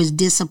people was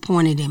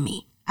disappointed in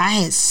me. I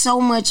had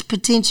so much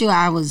potential.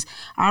 I was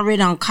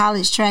already on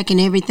college track and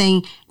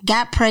everything.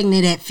 Got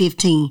pregnant at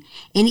 15.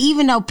 And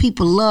even though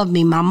people loved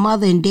me, my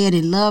mother and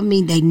daddy loved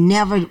me, they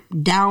never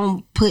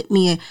down put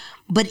me in,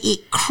 but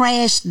it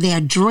crashed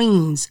their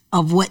dreams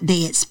of what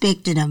they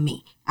expected of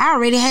me. I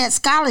already had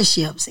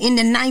scholarships in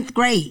the 9th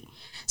grade.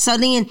 So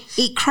then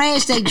it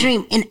crashed their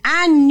dream. And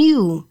I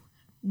knew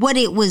what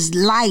it was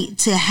like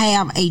to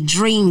have a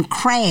dream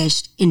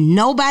crashed and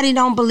nobody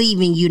don't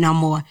believe in you no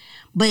more.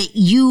 But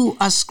you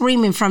are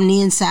screaming from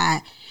the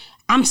inside,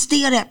 I'm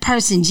still that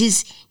person.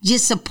 Just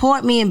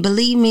support me and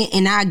believe me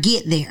and I'll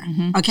get there.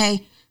 Mm-hmm.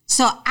 Okay.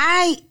 So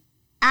I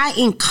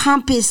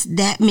encompass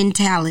that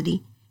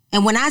mentality.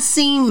 And when I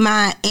seen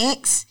my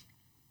ex,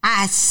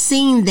 I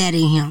seen that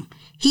in him.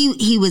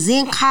 He was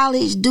in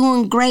college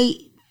doing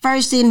great.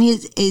 First in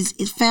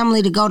his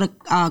family to go to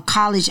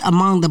college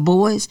among the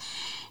boys.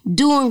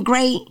 Doing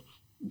great.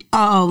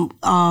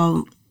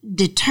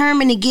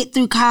 Determined to get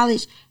through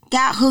college.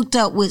 Got hooked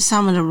up with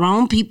some of the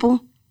wrong people,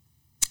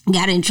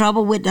 got in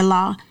trouble with the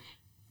law.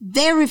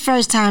 Very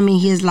first time in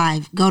his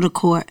life, go to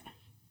court.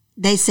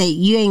 They say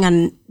you ain't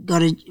gonna go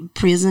to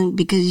prison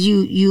because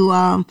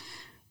you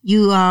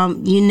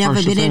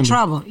never been in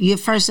trouble. You're a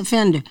first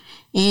offender.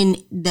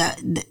 And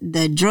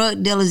the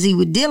drug dealers he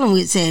was dealing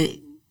with said,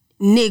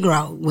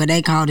 Negro, what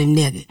they called him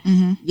nigga.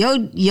 Mm-hmm.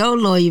 Your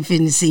lawyer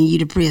finna send you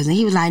to prison.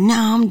 He was like, no,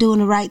 I'm doing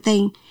the right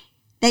thing.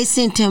 They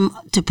sent him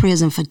to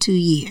prison for 2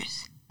 years.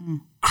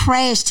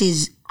 Crashed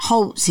his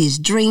hopes, his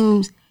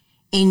dreams.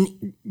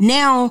 And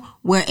now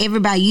where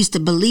everybody used to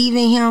believe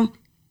in him,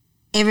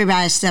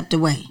 everybody stepped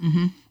away.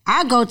 Mm-hmm.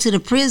 I go to the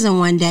prison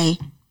one day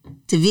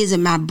to visit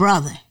my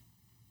brother.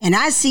 And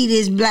I see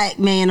this black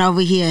man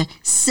over here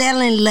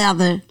selling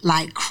leather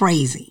like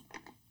crazy.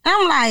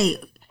 I'm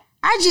like,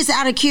 I just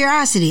out of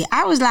curiosity,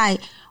 I was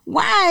like,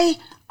 why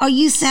are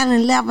you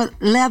selling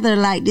leather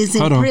like this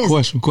in Hold on,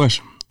 prison?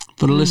 question.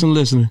 For the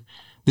listening,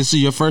 this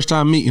is your first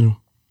time meeting him?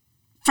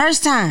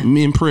 First time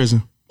Me in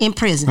prison. in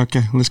prison.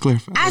 Okay, let's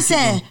clarify. I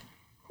said,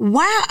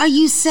 why are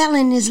you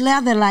selling this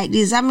leather like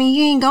this? I mean,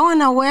 you ain't going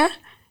nowhere.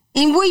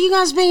 And where you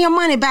going to spend your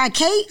money? Buy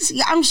cakes?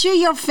 I'm sure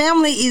your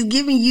family is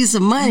giving you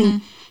some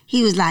money.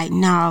 He was like,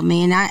 no,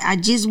 man, I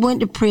just went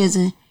to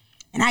prison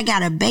and I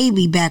got a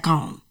baby back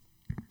home.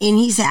 And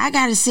he said, I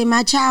got to send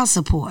my child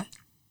support.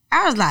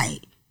 I was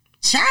like,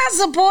 child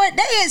support?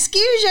 They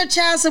excuse your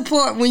child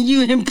support when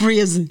you in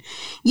prison.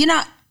 You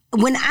know,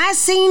 when I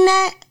seen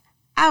that,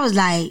 I was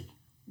like,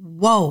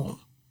 whoa.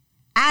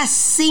 I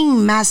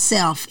seen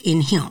myself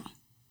in him.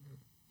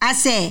 I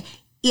said,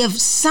 if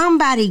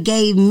somebody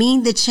gave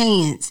me the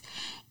chance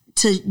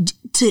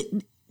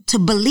to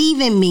believe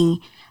in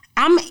me,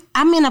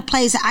 I'm in a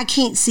place I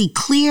can't see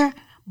clear,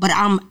 but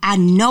I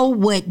know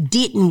what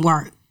didn't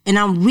work, and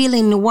I'm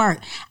willing to work.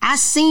 I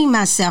seen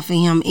myself in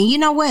him, and you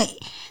know what?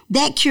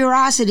 That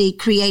curiosity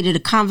created a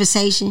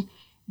conversation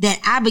that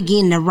I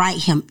began to write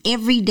him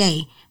every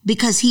day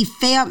because he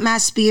fed my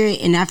spirit,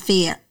 and I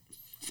fed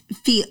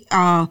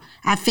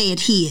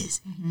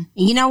his. And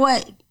you know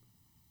what?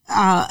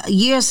 A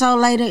year or so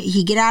later,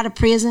 he get out of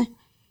prison.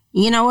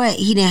 You know what?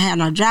 He didn't have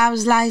no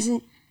driver's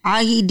license.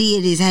 All he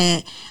did is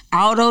had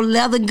all those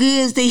leather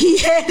goods that he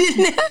had in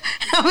there.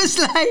 I was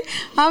like,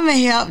 I'm going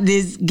to help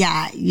this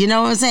guy. You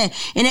know what I'm saying?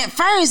 And at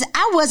first,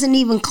 I wasn't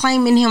even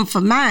claiming him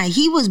for mine.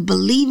 He was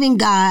believing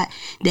God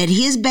that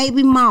his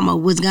baby mama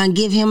was going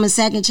to give him a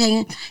second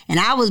chance. And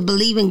I was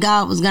believing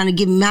God was going to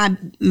give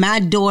my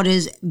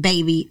daughter's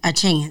baby a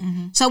chance.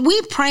 So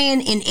we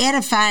praying and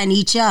edifying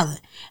each other.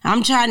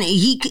 I'm trying to,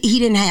 he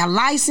didn't have a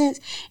license.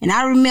 And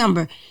I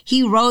remember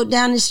he rode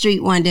down the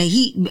street one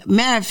day.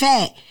 Matter of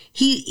fact,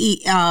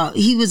 he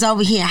was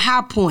over here at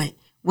High Point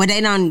where they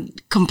done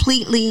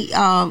completely,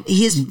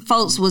 his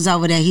folks was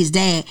over there, his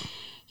dad.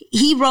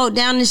 He rode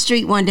down the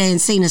street one day and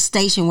seen a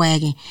station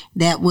wagon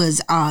that was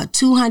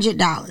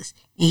 $200.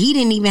 And he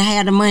didn't even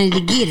have the money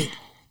to get it.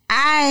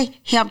 I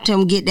helped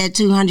him get that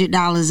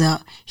 $200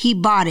 up. He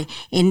bought it.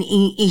 And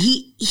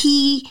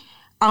he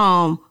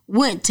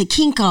went to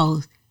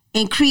Kinko's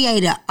and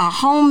created a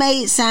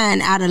homemade sign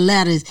out of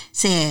letters,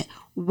 said,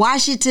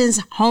 Washington's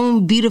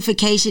Home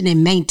Beautification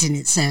and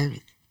Maintenance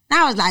Service. And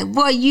I was like,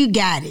 boy, you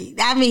got it.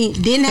 I mean,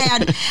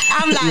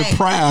 I'm like. You're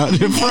proud.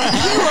 He was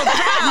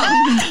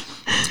proud.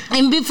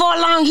 And before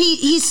long,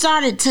 he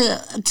started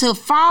to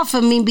fall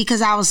for me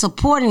because I was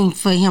supporting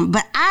for him.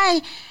 But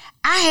I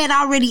had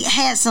already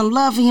had some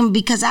love for him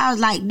because I was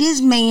like,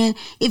 this man,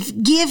 if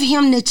give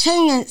him the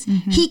chance,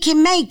 he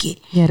can make it.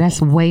 Yeah,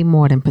 that's way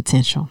more than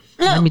potential.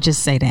 Look, let me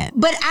just say that.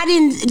 But I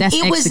didn't.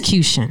 That's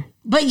execution.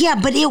 But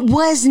it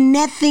was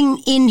nothing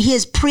in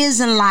his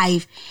prison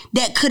life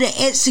that could have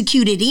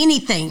executed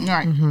anything.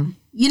 Right.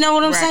 You know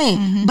what I'm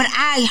saying? But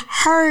I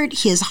heard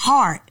his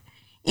heart.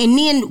 And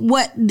then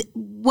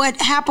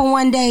what happened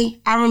one day,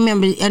 I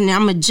remember, and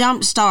I'm going to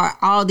jumpstart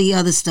all the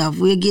other stuff.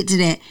 We'll get to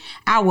that.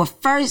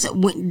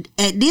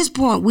 At this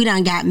point, we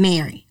done got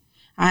married.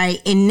 All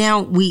right. And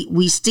now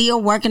we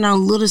still working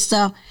on little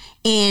stuff.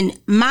 And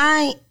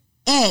my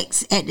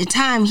ex at the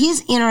time,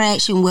 his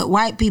interaction with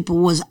white people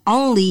was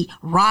only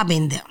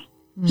robbing them.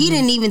 He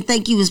didn't even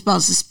think you was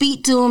supposed to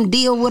speak to him,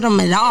 deal with them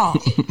at all.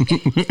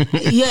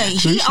 Yeah,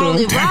 he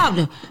only robbed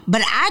them.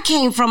 But I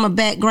came from a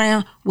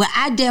background where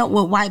I dealt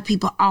with white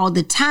people all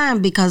the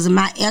time because of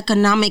my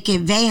economic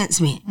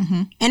advancement.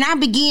 And I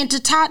began to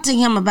talk to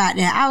him about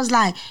that. I was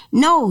like,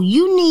 no,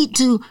 you need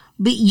to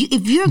be,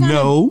 if you're gonna...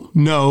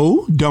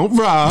 No, don't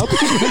rob.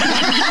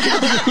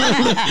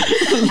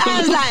 I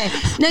was like,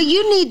 no,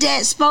 you need to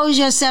expose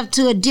yourself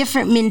to a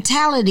different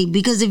mentality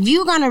because if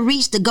you're going to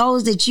reach the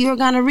goals that you're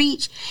going to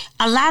reach,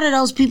 a lot of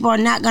those people are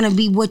not going to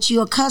be what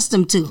you're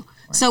accustomed to. Right.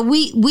 So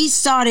we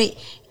started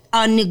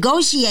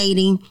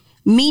negotiating,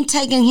 me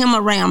taking him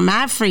around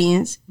my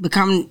friends,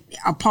 becoming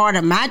a part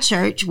of my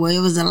church where it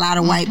was a lot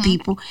of white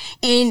people.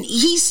 And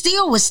he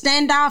still was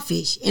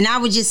standoffish. And I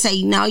would just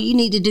say, no, you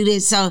need to do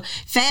this. So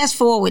fast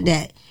forward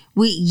that.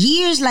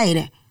 Years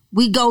later,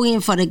 we go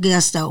in for the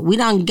gusto. We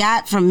done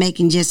got from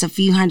making just a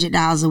few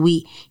 $100s a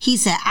week. He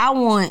said,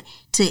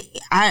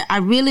 I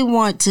really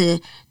want to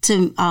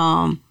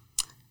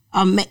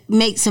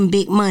make some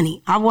big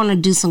money. I want to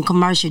do some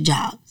commercial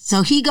jobs.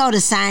 So he go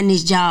to sign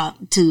this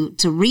job to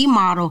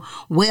remodel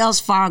Wells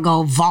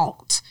Fargo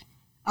vault.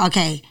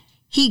 Okay.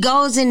 He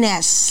goes in there.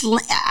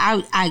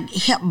 I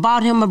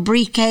bought him a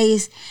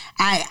briefcase.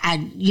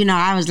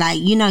 I was like,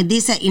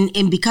 this,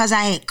 and because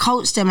I had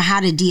coached him how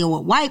to deal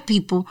with white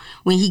people,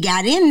 when he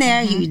got in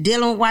there, he was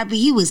dealing with white people.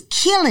 He was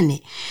killing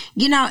it,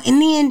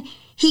 and then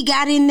he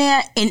got in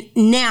there and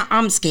now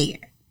I'm scared.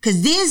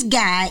 Because this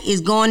guy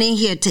is going in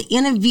here to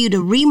interview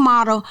to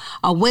remodel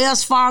a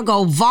Wells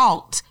Fargo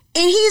vault,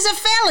 and he's a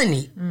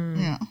felony.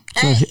 Yeah.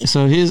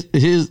 So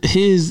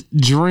his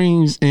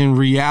dreams and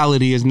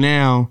reality is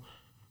now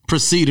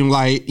proceeding,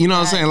 like, you know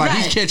what I'm saying? Like,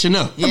 he's catching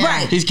up. Yeah.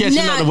 Right. He's catching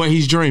up to what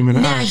he's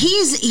dreaming. Now,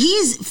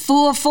 he's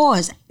full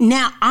force.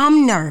 Now,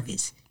 I'm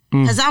nervous.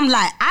 Because I'm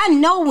like, I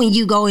know when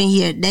you go in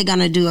here, they're going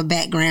to do a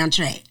background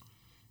check.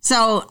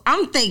 So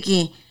I'm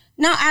thinking,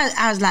 no,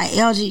 I was like,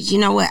 Eldridge, you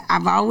know what?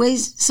 I've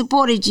always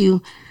supported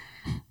you.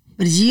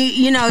 But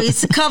you know,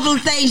 it's a couple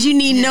of things you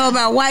need to know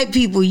about white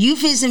people. You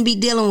fixing be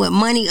dealing with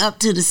money up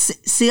to the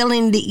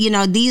ceiling. You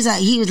know,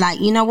 he was like,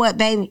 you know what,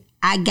 baby?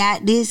 I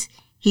got this.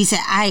 He said,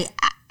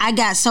 I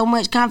got so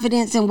much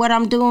confidence in what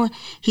I'm doing.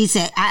 He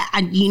said,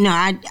 I'm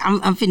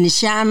finna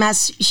shine my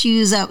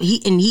shoes up.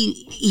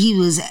 He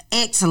was an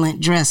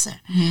excellent dresser.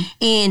 Mm-hmm.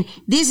 And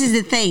this is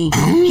the thing.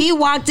 He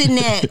walked in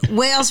that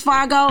Wells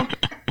Fargo.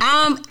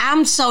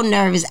 I'm so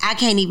nervous. I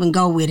can't even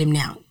go with him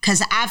now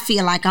because I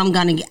feel like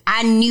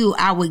I knew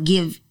I would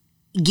give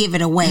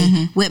it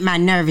away with my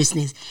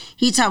nervousness.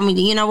 He told me,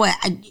 you know what?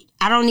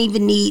 I don't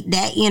even need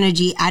that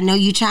energy. I know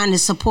you're trying to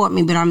support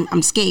me, but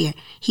I'm scared.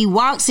 He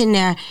walks in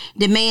there.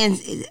 The man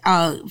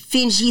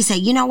finished. He said,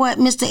 you know what,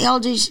 Mr.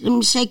 Eldridge, let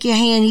me shake your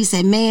hand. He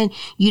said, man,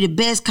 you the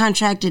best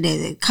contractor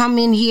that come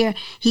in here.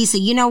 He said,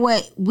 you know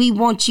what, we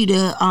want you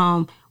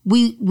to,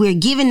 we're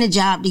giving the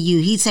job to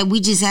you. He said, we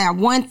just have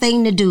one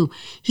thing to do.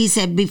 He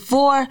said,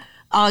 before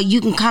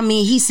you can come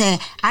in, he said,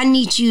 I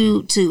need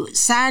you to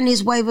sign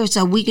this waiver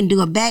so we can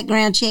do a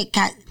background check.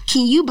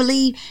 Can you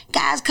believe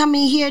guys come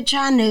in here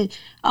trying to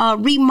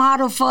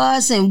remodel for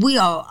us and we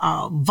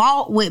are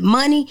vault with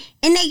money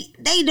and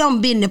they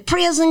done been to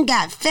prison,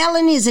 got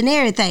felonies and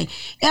everything.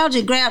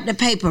 Eldridge grabbed the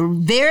paper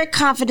very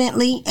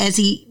confidently as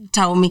he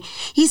told me.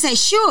 He said,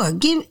 sure,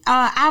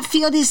 I'll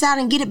fill this out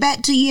and get it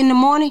back to you in the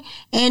morning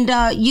and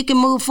you can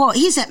move forward.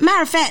 He said,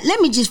 matter of fact,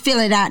 let me just fill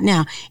it out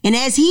now. And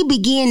as he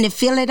began to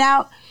fill it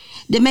out,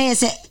 the man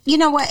said, you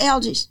know what,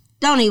 Eldridge,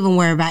 don't even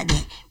worry about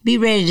that. Be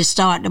ready to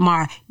start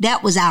tomorrow.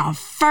 That was our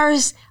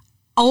first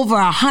over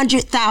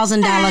 $100,000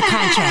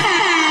 contract.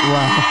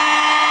 Wow.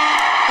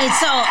 And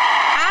so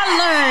I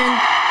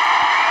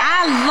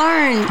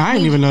learned. I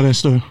didn't even know that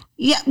story.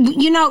 Yeah,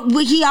 you know,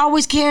 he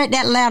always carried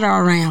that ladder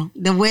around,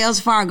 the Wells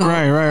Fargo.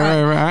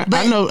 Right.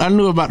 I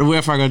knew about the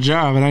Wells Fargo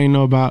job, but I didn't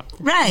know about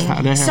how that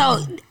happened.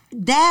 So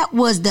that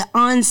was the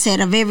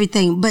onset of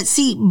everything.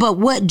 But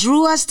what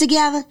drew us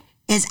together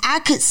is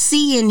I could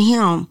see in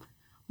him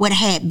what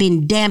had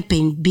been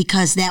dampened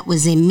because that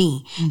was in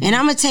me. Mm-hmm. And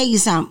I'm going to tell you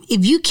something.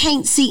 If you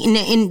can't see,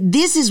 and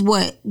this is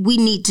what we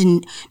need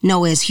to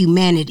know as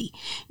humanity.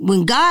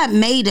 When God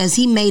made us,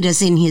 he made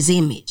us in his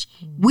image.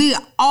 Mm-hmm. We're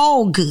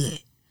all good.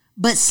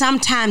 But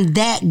sometimes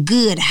that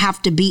good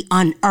have to be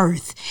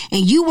unearthed.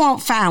 And you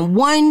won't find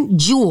one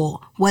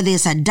jewel, whether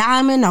it's a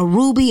diamond, a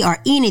ruby, or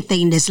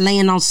anything that's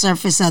laying on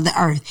surface of the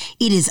earth.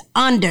 It is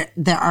under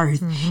the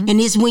earth. Mm-hmm.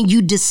 And it's when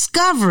you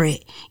discover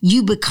it,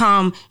 you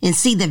become and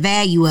see the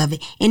value of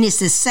it. And it's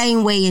the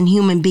same way in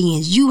human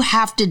beings. You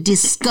have to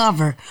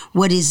discover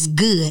what is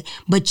good.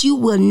 But you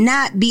will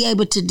not be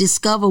able to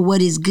discover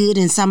what is good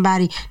in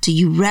somebody till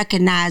you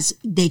recognize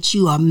that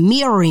you are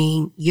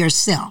mirroring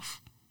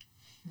yourself.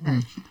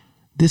 Mm.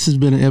 This has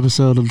been an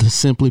episode of the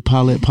Simply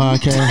Paulette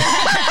podcast.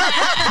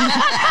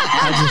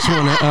 I just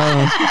want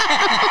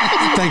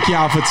to thank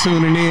y'all for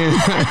tuning in.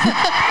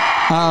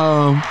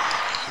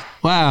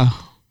 Wow.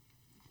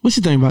 What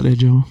you think about that,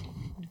 Joe?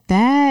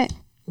 That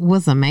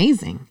was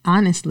amazing.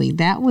 Honestly,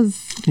 that was.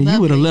 And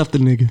you would have left the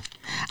nigga.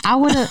 I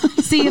would have.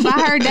 See, if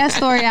I heard that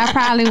story, I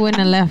probably wouldn't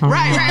have left him.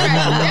 Right.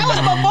 That was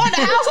before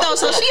the house, though,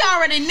 so she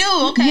already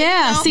knew. Okay.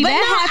 Yeah. You know? See, but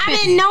happened. I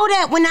didn't know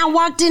that when I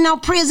walked in no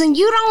prison.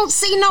 You don't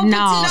see no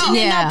potential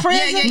in no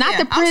prison. Yeah. Not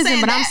the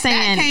prison, but I'm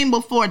saying that came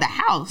before the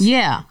house.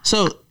 Yeah.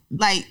 So,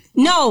 like,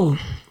 no,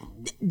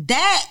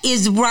 that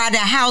is why the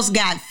house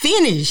got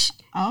finished.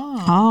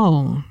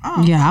 Oh.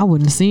 Yeah, I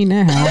wouldn't have seen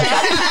that house.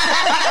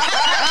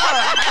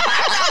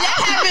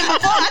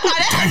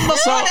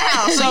 Before the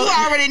house, so you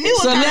already knew.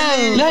 So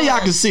now y'all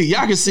can see.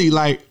 Y'all can see,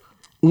 like,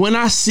 when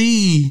I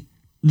see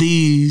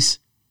these,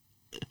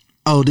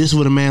 this is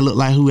what a man look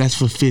like who asked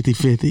for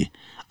 50-50.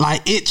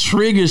 Like, it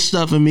triggers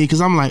stuff in me because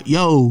I'm like,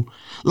 yo,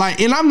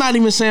 like, and I'm not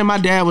even saying my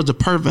dad was a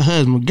perfect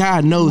husband.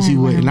 God knows he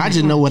wasn't. I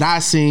just know what I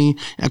seen.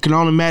 I can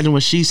only imagine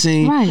what she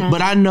seen. Right.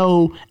 But I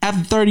know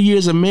after 30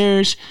 years of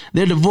marriage,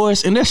 they're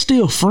divorced and they're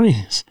still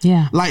friends.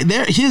 Yeah. Like,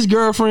 his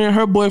girlfriend,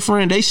 her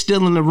boyfriend, they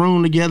still in the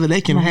room together.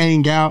 They can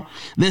hang out.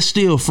 They're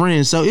still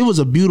friends. So it was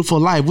a beautiful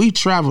life. We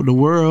traveled the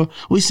world.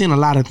 We seen a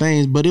lot of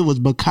things, but it was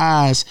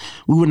because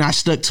we were not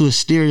stuck to a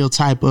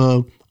stereotype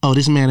of,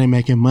 this man ain't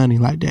making money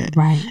like that.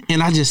 Right.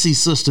 And I just see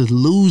sisters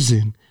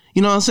losing.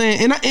 You know what I'm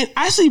saying? And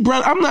I see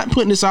brother. I'm not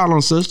putting this all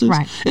on sisters.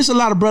 Right. It's a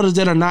lot of brothers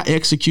that are not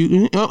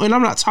executing. And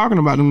I'm not talking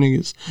about them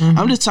niggas. Mm-hmm.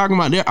 I'm just talking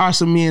about there are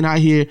some men out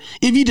here.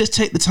 If you just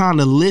take the time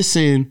to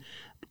listen,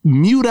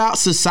 mute out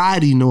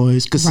society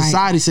noise, because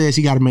society says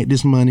you got to make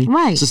this money.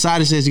 Right.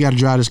 Society says you got to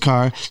drive this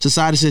car.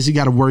 Society says you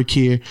got to work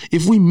here.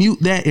 If we mute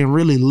that and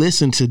really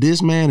listen to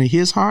this man and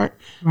his heart,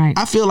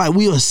 I feel like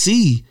we'll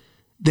see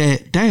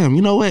that, damn,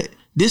 you know what?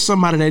 This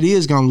somebody that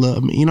is going to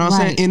love me. You know what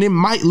I'm saying? And it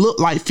might look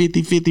like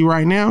 50-50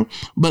 right now,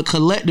 but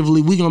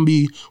collectively we're going to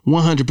be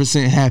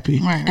 100% happy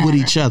with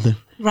each other.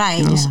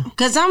 Right.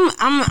 Because I'm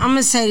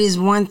gonna say this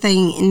one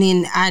thing, and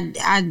then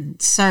I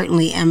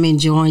certainly am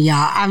enjoying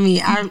y'all. I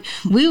mean,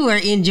 we were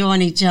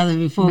enjoying each other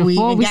before we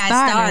even got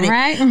started,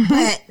 right?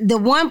 But the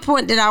one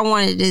point that I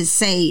wanted to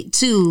say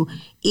too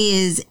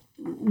is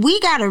we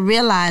got to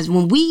realize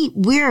when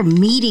we're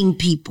meeting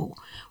people,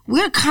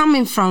 we're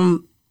coming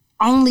from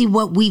only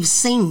what we've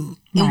seen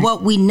and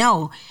what we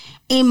know,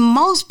 and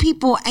most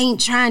people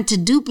ain't trying to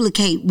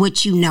duplicate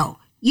what you know.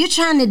 You're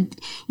trying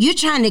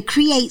to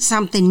create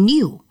something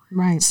new.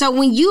 Right. So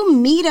when you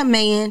meet a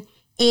man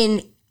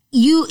and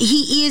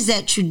he is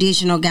that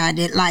traditional guy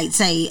that like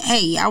say,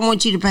 hey, I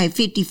want you to pay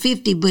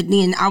 50-50, but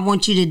then I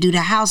want you to do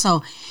the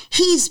household.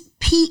 He's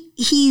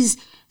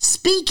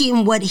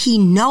speaking what he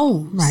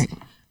knows. Right.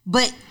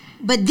 But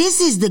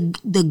this is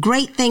the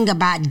great thing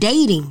about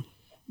dating.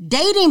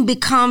 Dating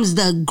becomes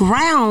the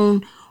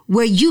ground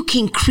where you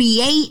can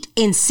create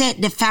and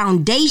set the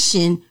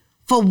foundation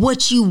for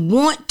what you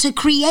want to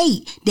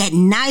create that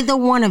neither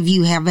one of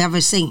you have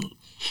ever seen.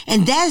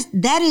 And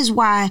that is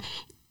why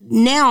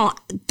now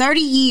 30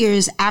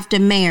 years after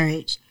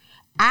marriage,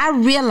 I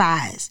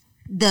realized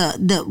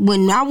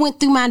when I went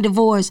through my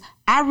divorce,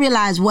 I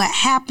realized what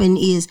happened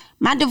is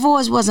my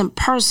divorce wasn't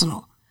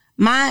personal.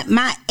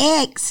 My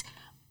ex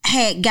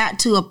had got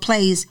to a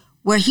place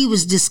where he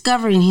was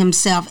discovering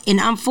himself, and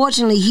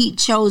unfortunately he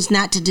chose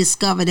not to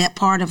discover that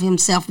part of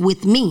himself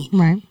with me.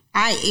 Right.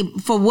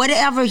 For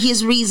whatever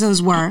his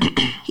reasons were,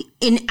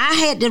 and I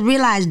had to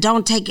realize,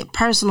 don't take it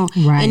personal.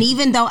 Right. And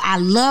even though I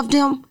loved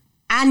him,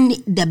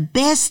 the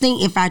best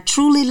thing, if I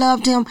truly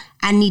loved him,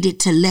 I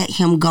needed to let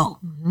him go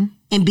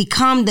and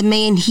become the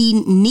man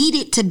he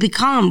needed to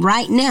become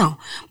right now.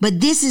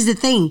 But this is the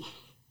thing.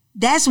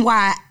 That's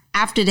why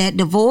after that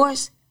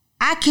divorce,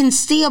 I can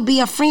still be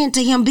a friend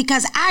to him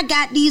because I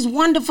got these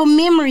wonderful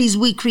memories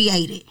we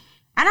created.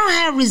 I don't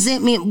have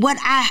resentment. What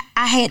I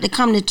had to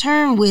come to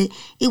terms with,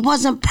 it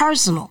wasn't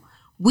personal.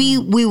 We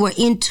were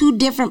in two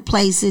different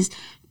places,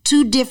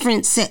 two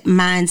different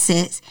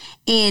mindsets,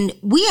 and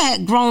we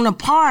had grown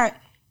apart,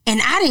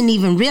 and I didn't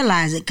even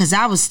realize it because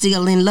I was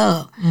still in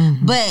love.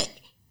 Mm-hmm. But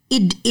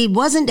it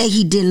wasn't that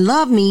he didn't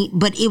love me,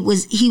 but he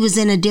was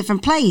in a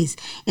different place.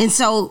 And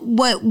so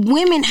what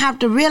women have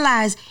to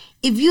realize,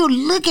 if you're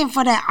looking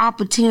for that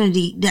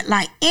opportunity, that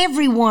like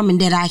every woman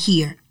that I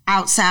hear,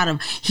 outside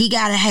of he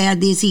gotta have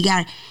this,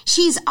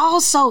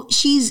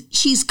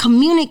 she's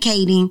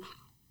communicating,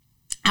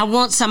 I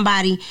want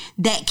somebody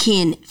that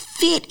can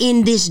fit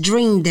in this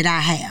dream that I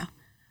have.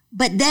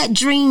 But that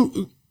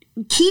dream,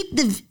 keep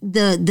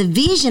the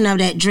vision of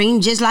that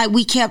dream, just like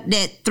we kept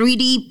that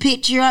 3D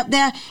picture up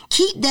there,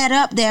 keep that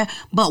up there,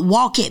 but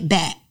walk it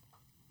back.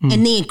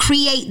 And then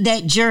create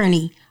that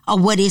journey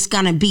of what it's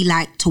gonna be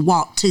like to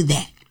walk to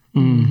that.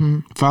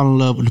 Fall in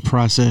love with the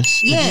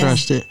process. Yes. And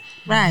trust it.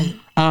 Right.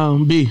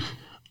 B,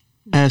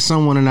 as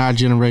someone in our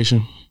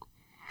generation,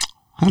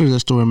 how does that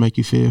story make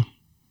you feel?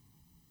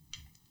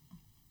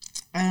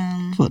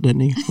 Fuck that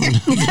nigga.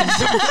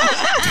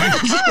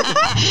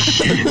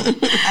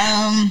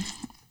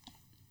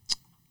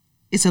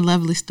 It's a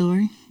lovely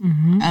story.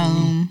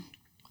 I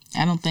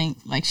don't think,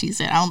 like she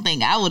said, I don't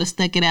think I would have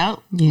stuck it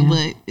out. Yeah.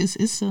 But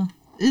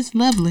it's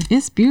lovely.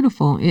 It's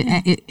beautiful.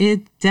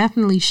 It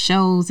definitely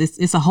shows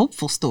it's a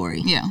hopeful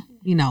story. Yeah.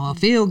 You know, a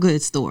feel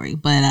good story.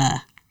 But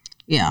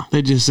yeah.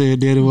 They just said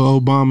that it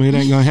was Obama. It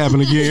ain't gonna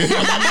happen again.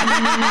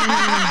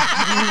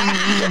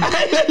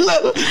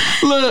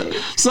 Look.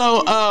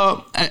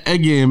 So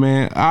again,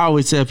 man, I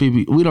always tell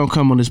people we don't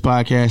come on this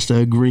podcast to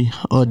agree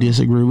or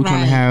disagree. We come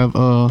to have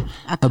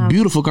a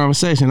beautiful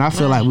conversation. I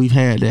feel like we've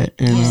had that,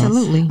 and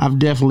Absolutely. I've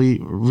definitely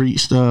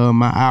reached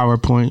my hour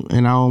point,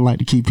 and I don't like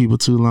to keep people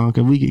too long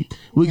because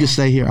we could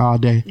stay here all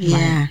day.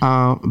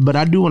 Yeah. But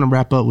I do want to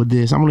wrap up with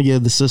this. I'm going to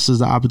give the sisters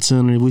the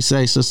opportunity. We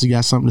say sisters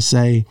got something to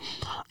say.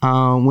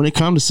 When it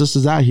comes to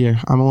sisters out here,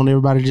 I want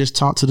everybody to just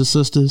talk to the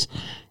sisters.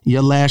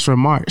 Your last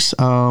remarks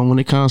when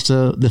it comes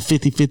to the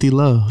 50-50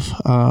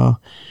 love.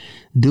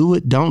 Do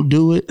it, don't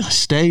do it.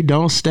 Stay,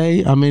 don't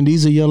stay. I mean,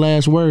 these are your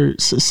last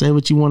words. Say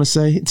what you want to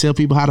say. Tell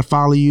people how to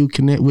follow you,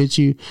 connect with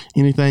you,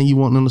 anything you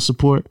want them to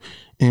support.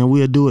 And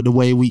we'll do it the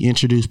way we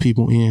introduce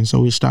people in. So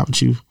we'll start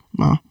with you,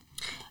 Mom.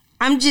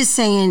 I'm just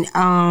saying,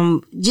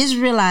 just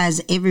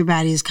realize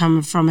everybody is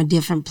coming from a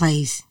different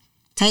place.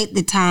 Take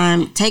your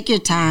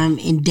time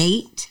and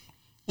date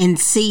and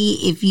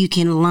see if you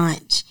can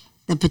launch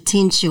the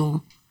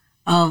potential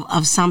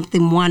of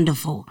something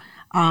wonderful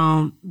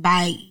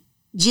by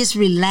just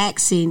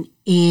relaxing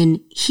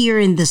and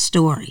hearing the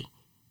story,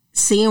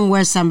 seeing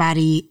where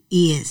somebody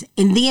is,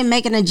 and then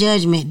making a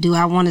judgment. Do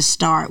I want to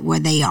start where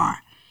they are?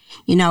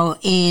 You know,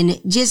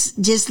 and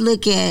just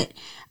look at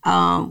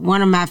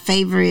one of my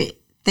favorite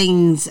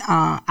things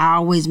I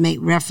always make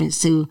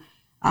reference to.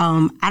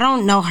 I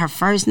don't know her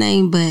first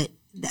name, but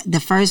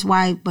the first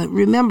wife. But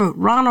remember,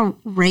 Ronald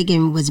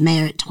Reagan was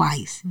married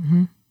twice.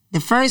 Mm-hmm. The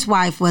first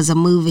wife was a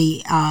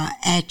movie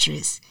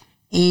actress,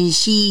 and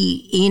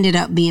she ended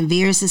up being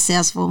very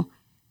successful.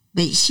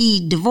 but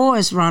she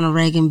divorced Ronald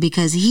Reagan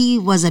because he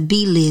was a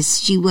B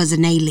list. She was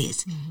an A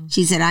list.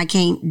 She said, I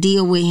can't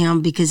deal with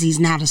him because he's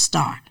not a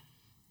star.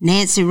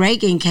 Nancy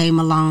Reagan came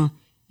along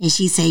and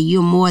she said,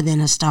 you're more than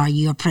a star.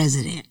 You're a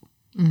president.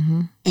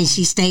 And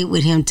she stayed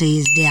with him to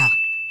his death.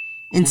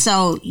 And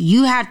so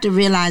you have to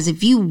realize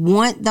if you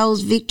want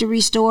those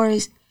victory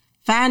stories,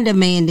 find a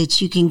man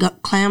that you can go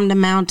climb the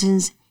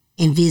mountains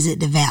and visit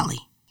the valley.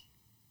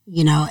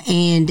 You know,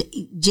 and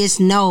just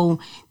know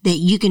that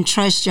you can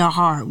trust your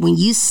heart. When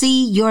you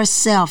see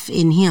yourself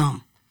in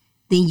him,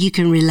 then you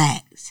can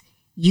relax.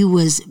 You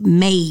was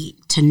made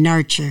to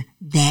nurture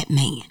that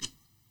man.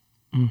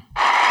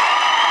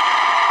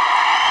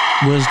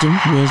 Wisdom.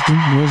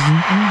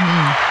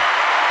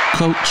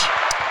 Coach.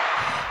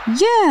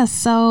 Yeah,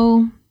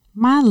 so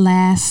my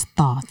last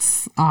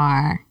thoughts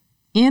are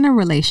in a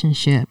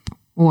relationship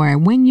or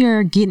when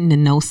you're getting to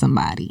know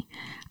somebody,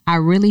 I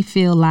really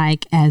feel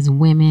like as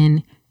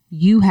women,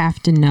 you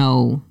have to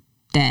know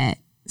that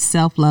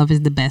self-love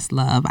is the best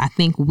love. I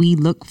think we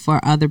look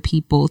for other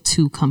people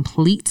to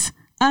complete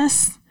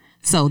us.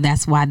 So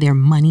that's why their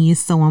money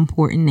is so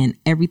important and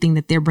everything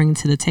that they're bringing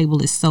to the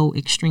table is so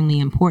extremely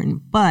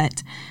important.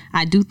 But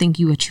I do think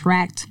you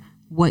attract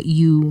what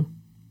you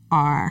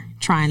are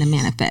trying to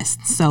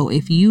manifest. So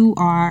if you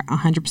are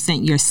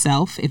 100%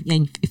 yourself,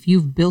 if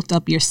you've built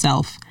up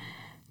yourself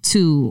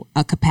to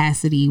a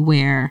capacity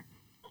where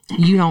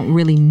you don't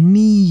really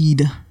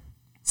need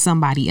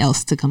somebody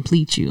else to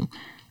complete you,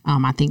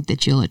 I think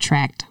that you'll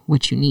attract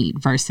what you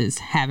need versus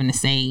having to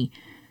say,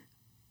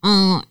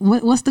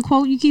 what's the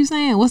quote you keep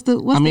saying?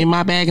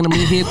 My bag and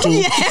me here too.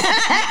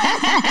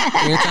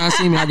 Every time I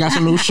see me, I got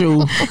some new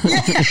shoes.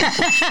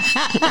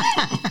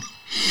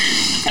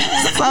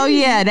 So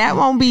yeah, that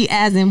won't be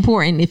as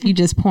important if you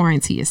just pour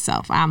into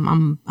yourself.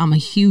 I'm a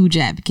huge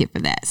advocate for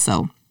that.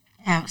 So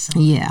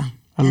absolutely, yeah,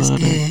 that's love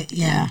good. that.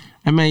 Yeah.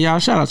 And man, y'all,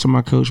 shout out to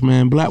my coach,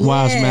 man. Black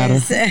Wives Matter.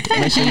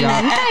 Make sure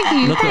y'all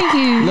Thank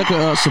you. look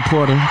her up,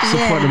 support her,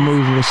 support the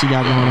movement what she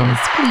got going on.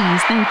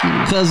 Please, thank you.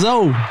 Cause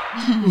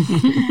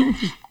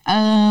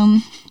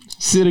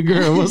City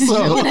girl, what's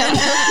up?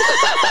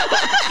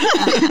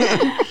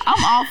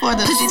 I'm all for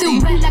the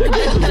 50.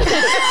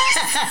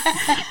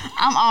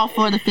 I'm all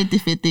for the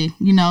 50-50.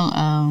 You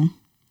know,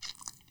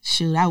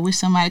 shoot, I wish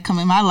somebody come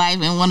in my life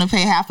and want to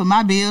pay half of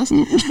my bills.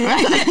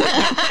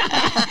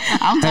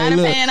 I'm tired of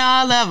paying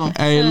all of them.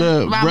 Hey,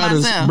 look, by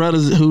myself.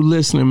 brothers who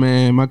listening,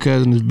 man, my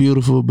cousin is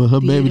beautiful, but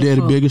her baby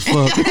daddy big as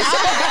fuck.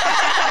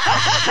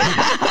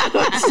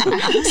 So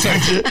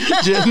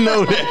just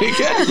know that.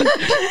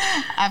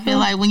 I feel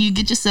like when you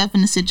get yourself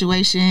in a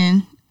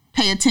situation,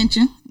 pay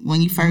attention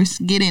when you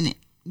first get in it.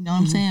 You know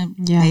what I'm saying?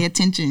 Yeah. Pay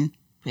attention.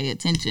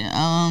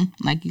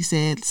 Like you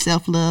said,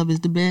 self-love is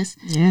the best.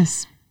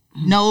 Yes.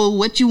 Know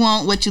what you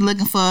want, what you're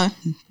looking for.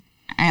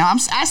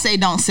 I say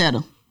don't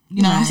settle.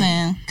 You know what I'm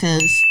saying?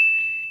 Because,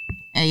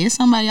 hey, it's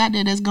somebody out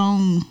there that's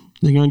going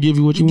They're gonna give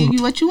you what you give want.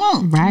 you what you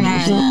want. Right. You know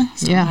what I'm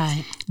saying? Yeah.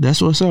 Right.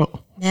 That's what's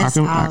up. That's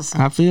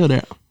awesome. I feel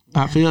that.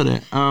 I feel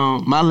that.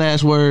 My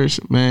last words,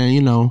 man,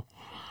 you know,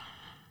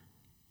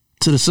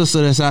 to the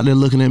sister that's out there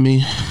looking at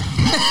me.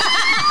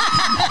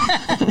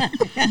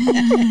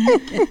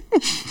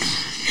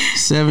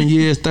 7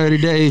 years, 30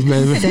 days,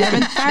 baby.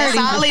 7:30. That's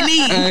all they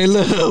need. Hey,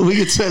 look, we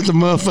can touch the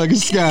motherfucking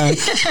sky.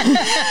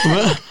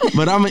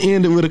 but I'm going to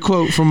end it with a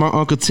quote from my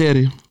Uncle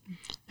Teddy.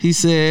 He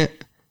said,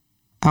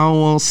 I don't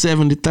want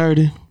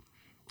 70-30.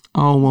 I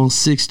don't want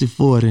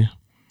 60-40.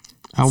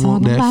 I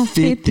want that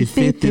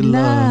 50-50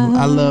 love.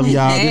 I love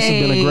y'all. This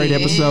has been a great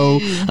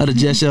episode of the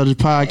Just Elders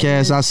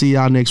Podcast. I'll see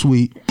y'all next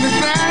week.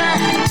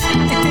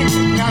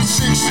 Got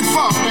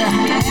 64,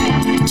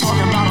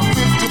 talking about a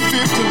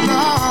 50-50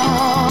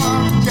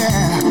 love,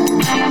 yeah.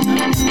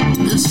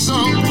 It's so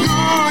good,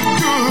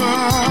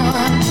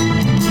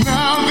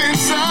 loving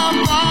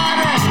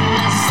somebody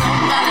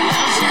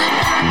loves you.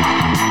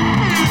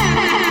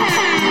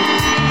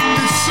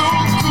 It's so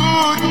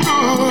good.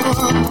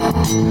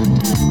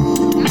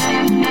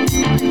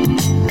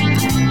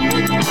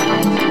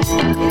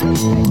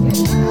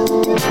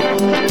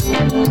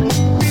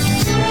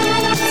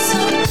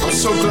 I'm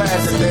so glad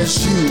that that's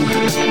you.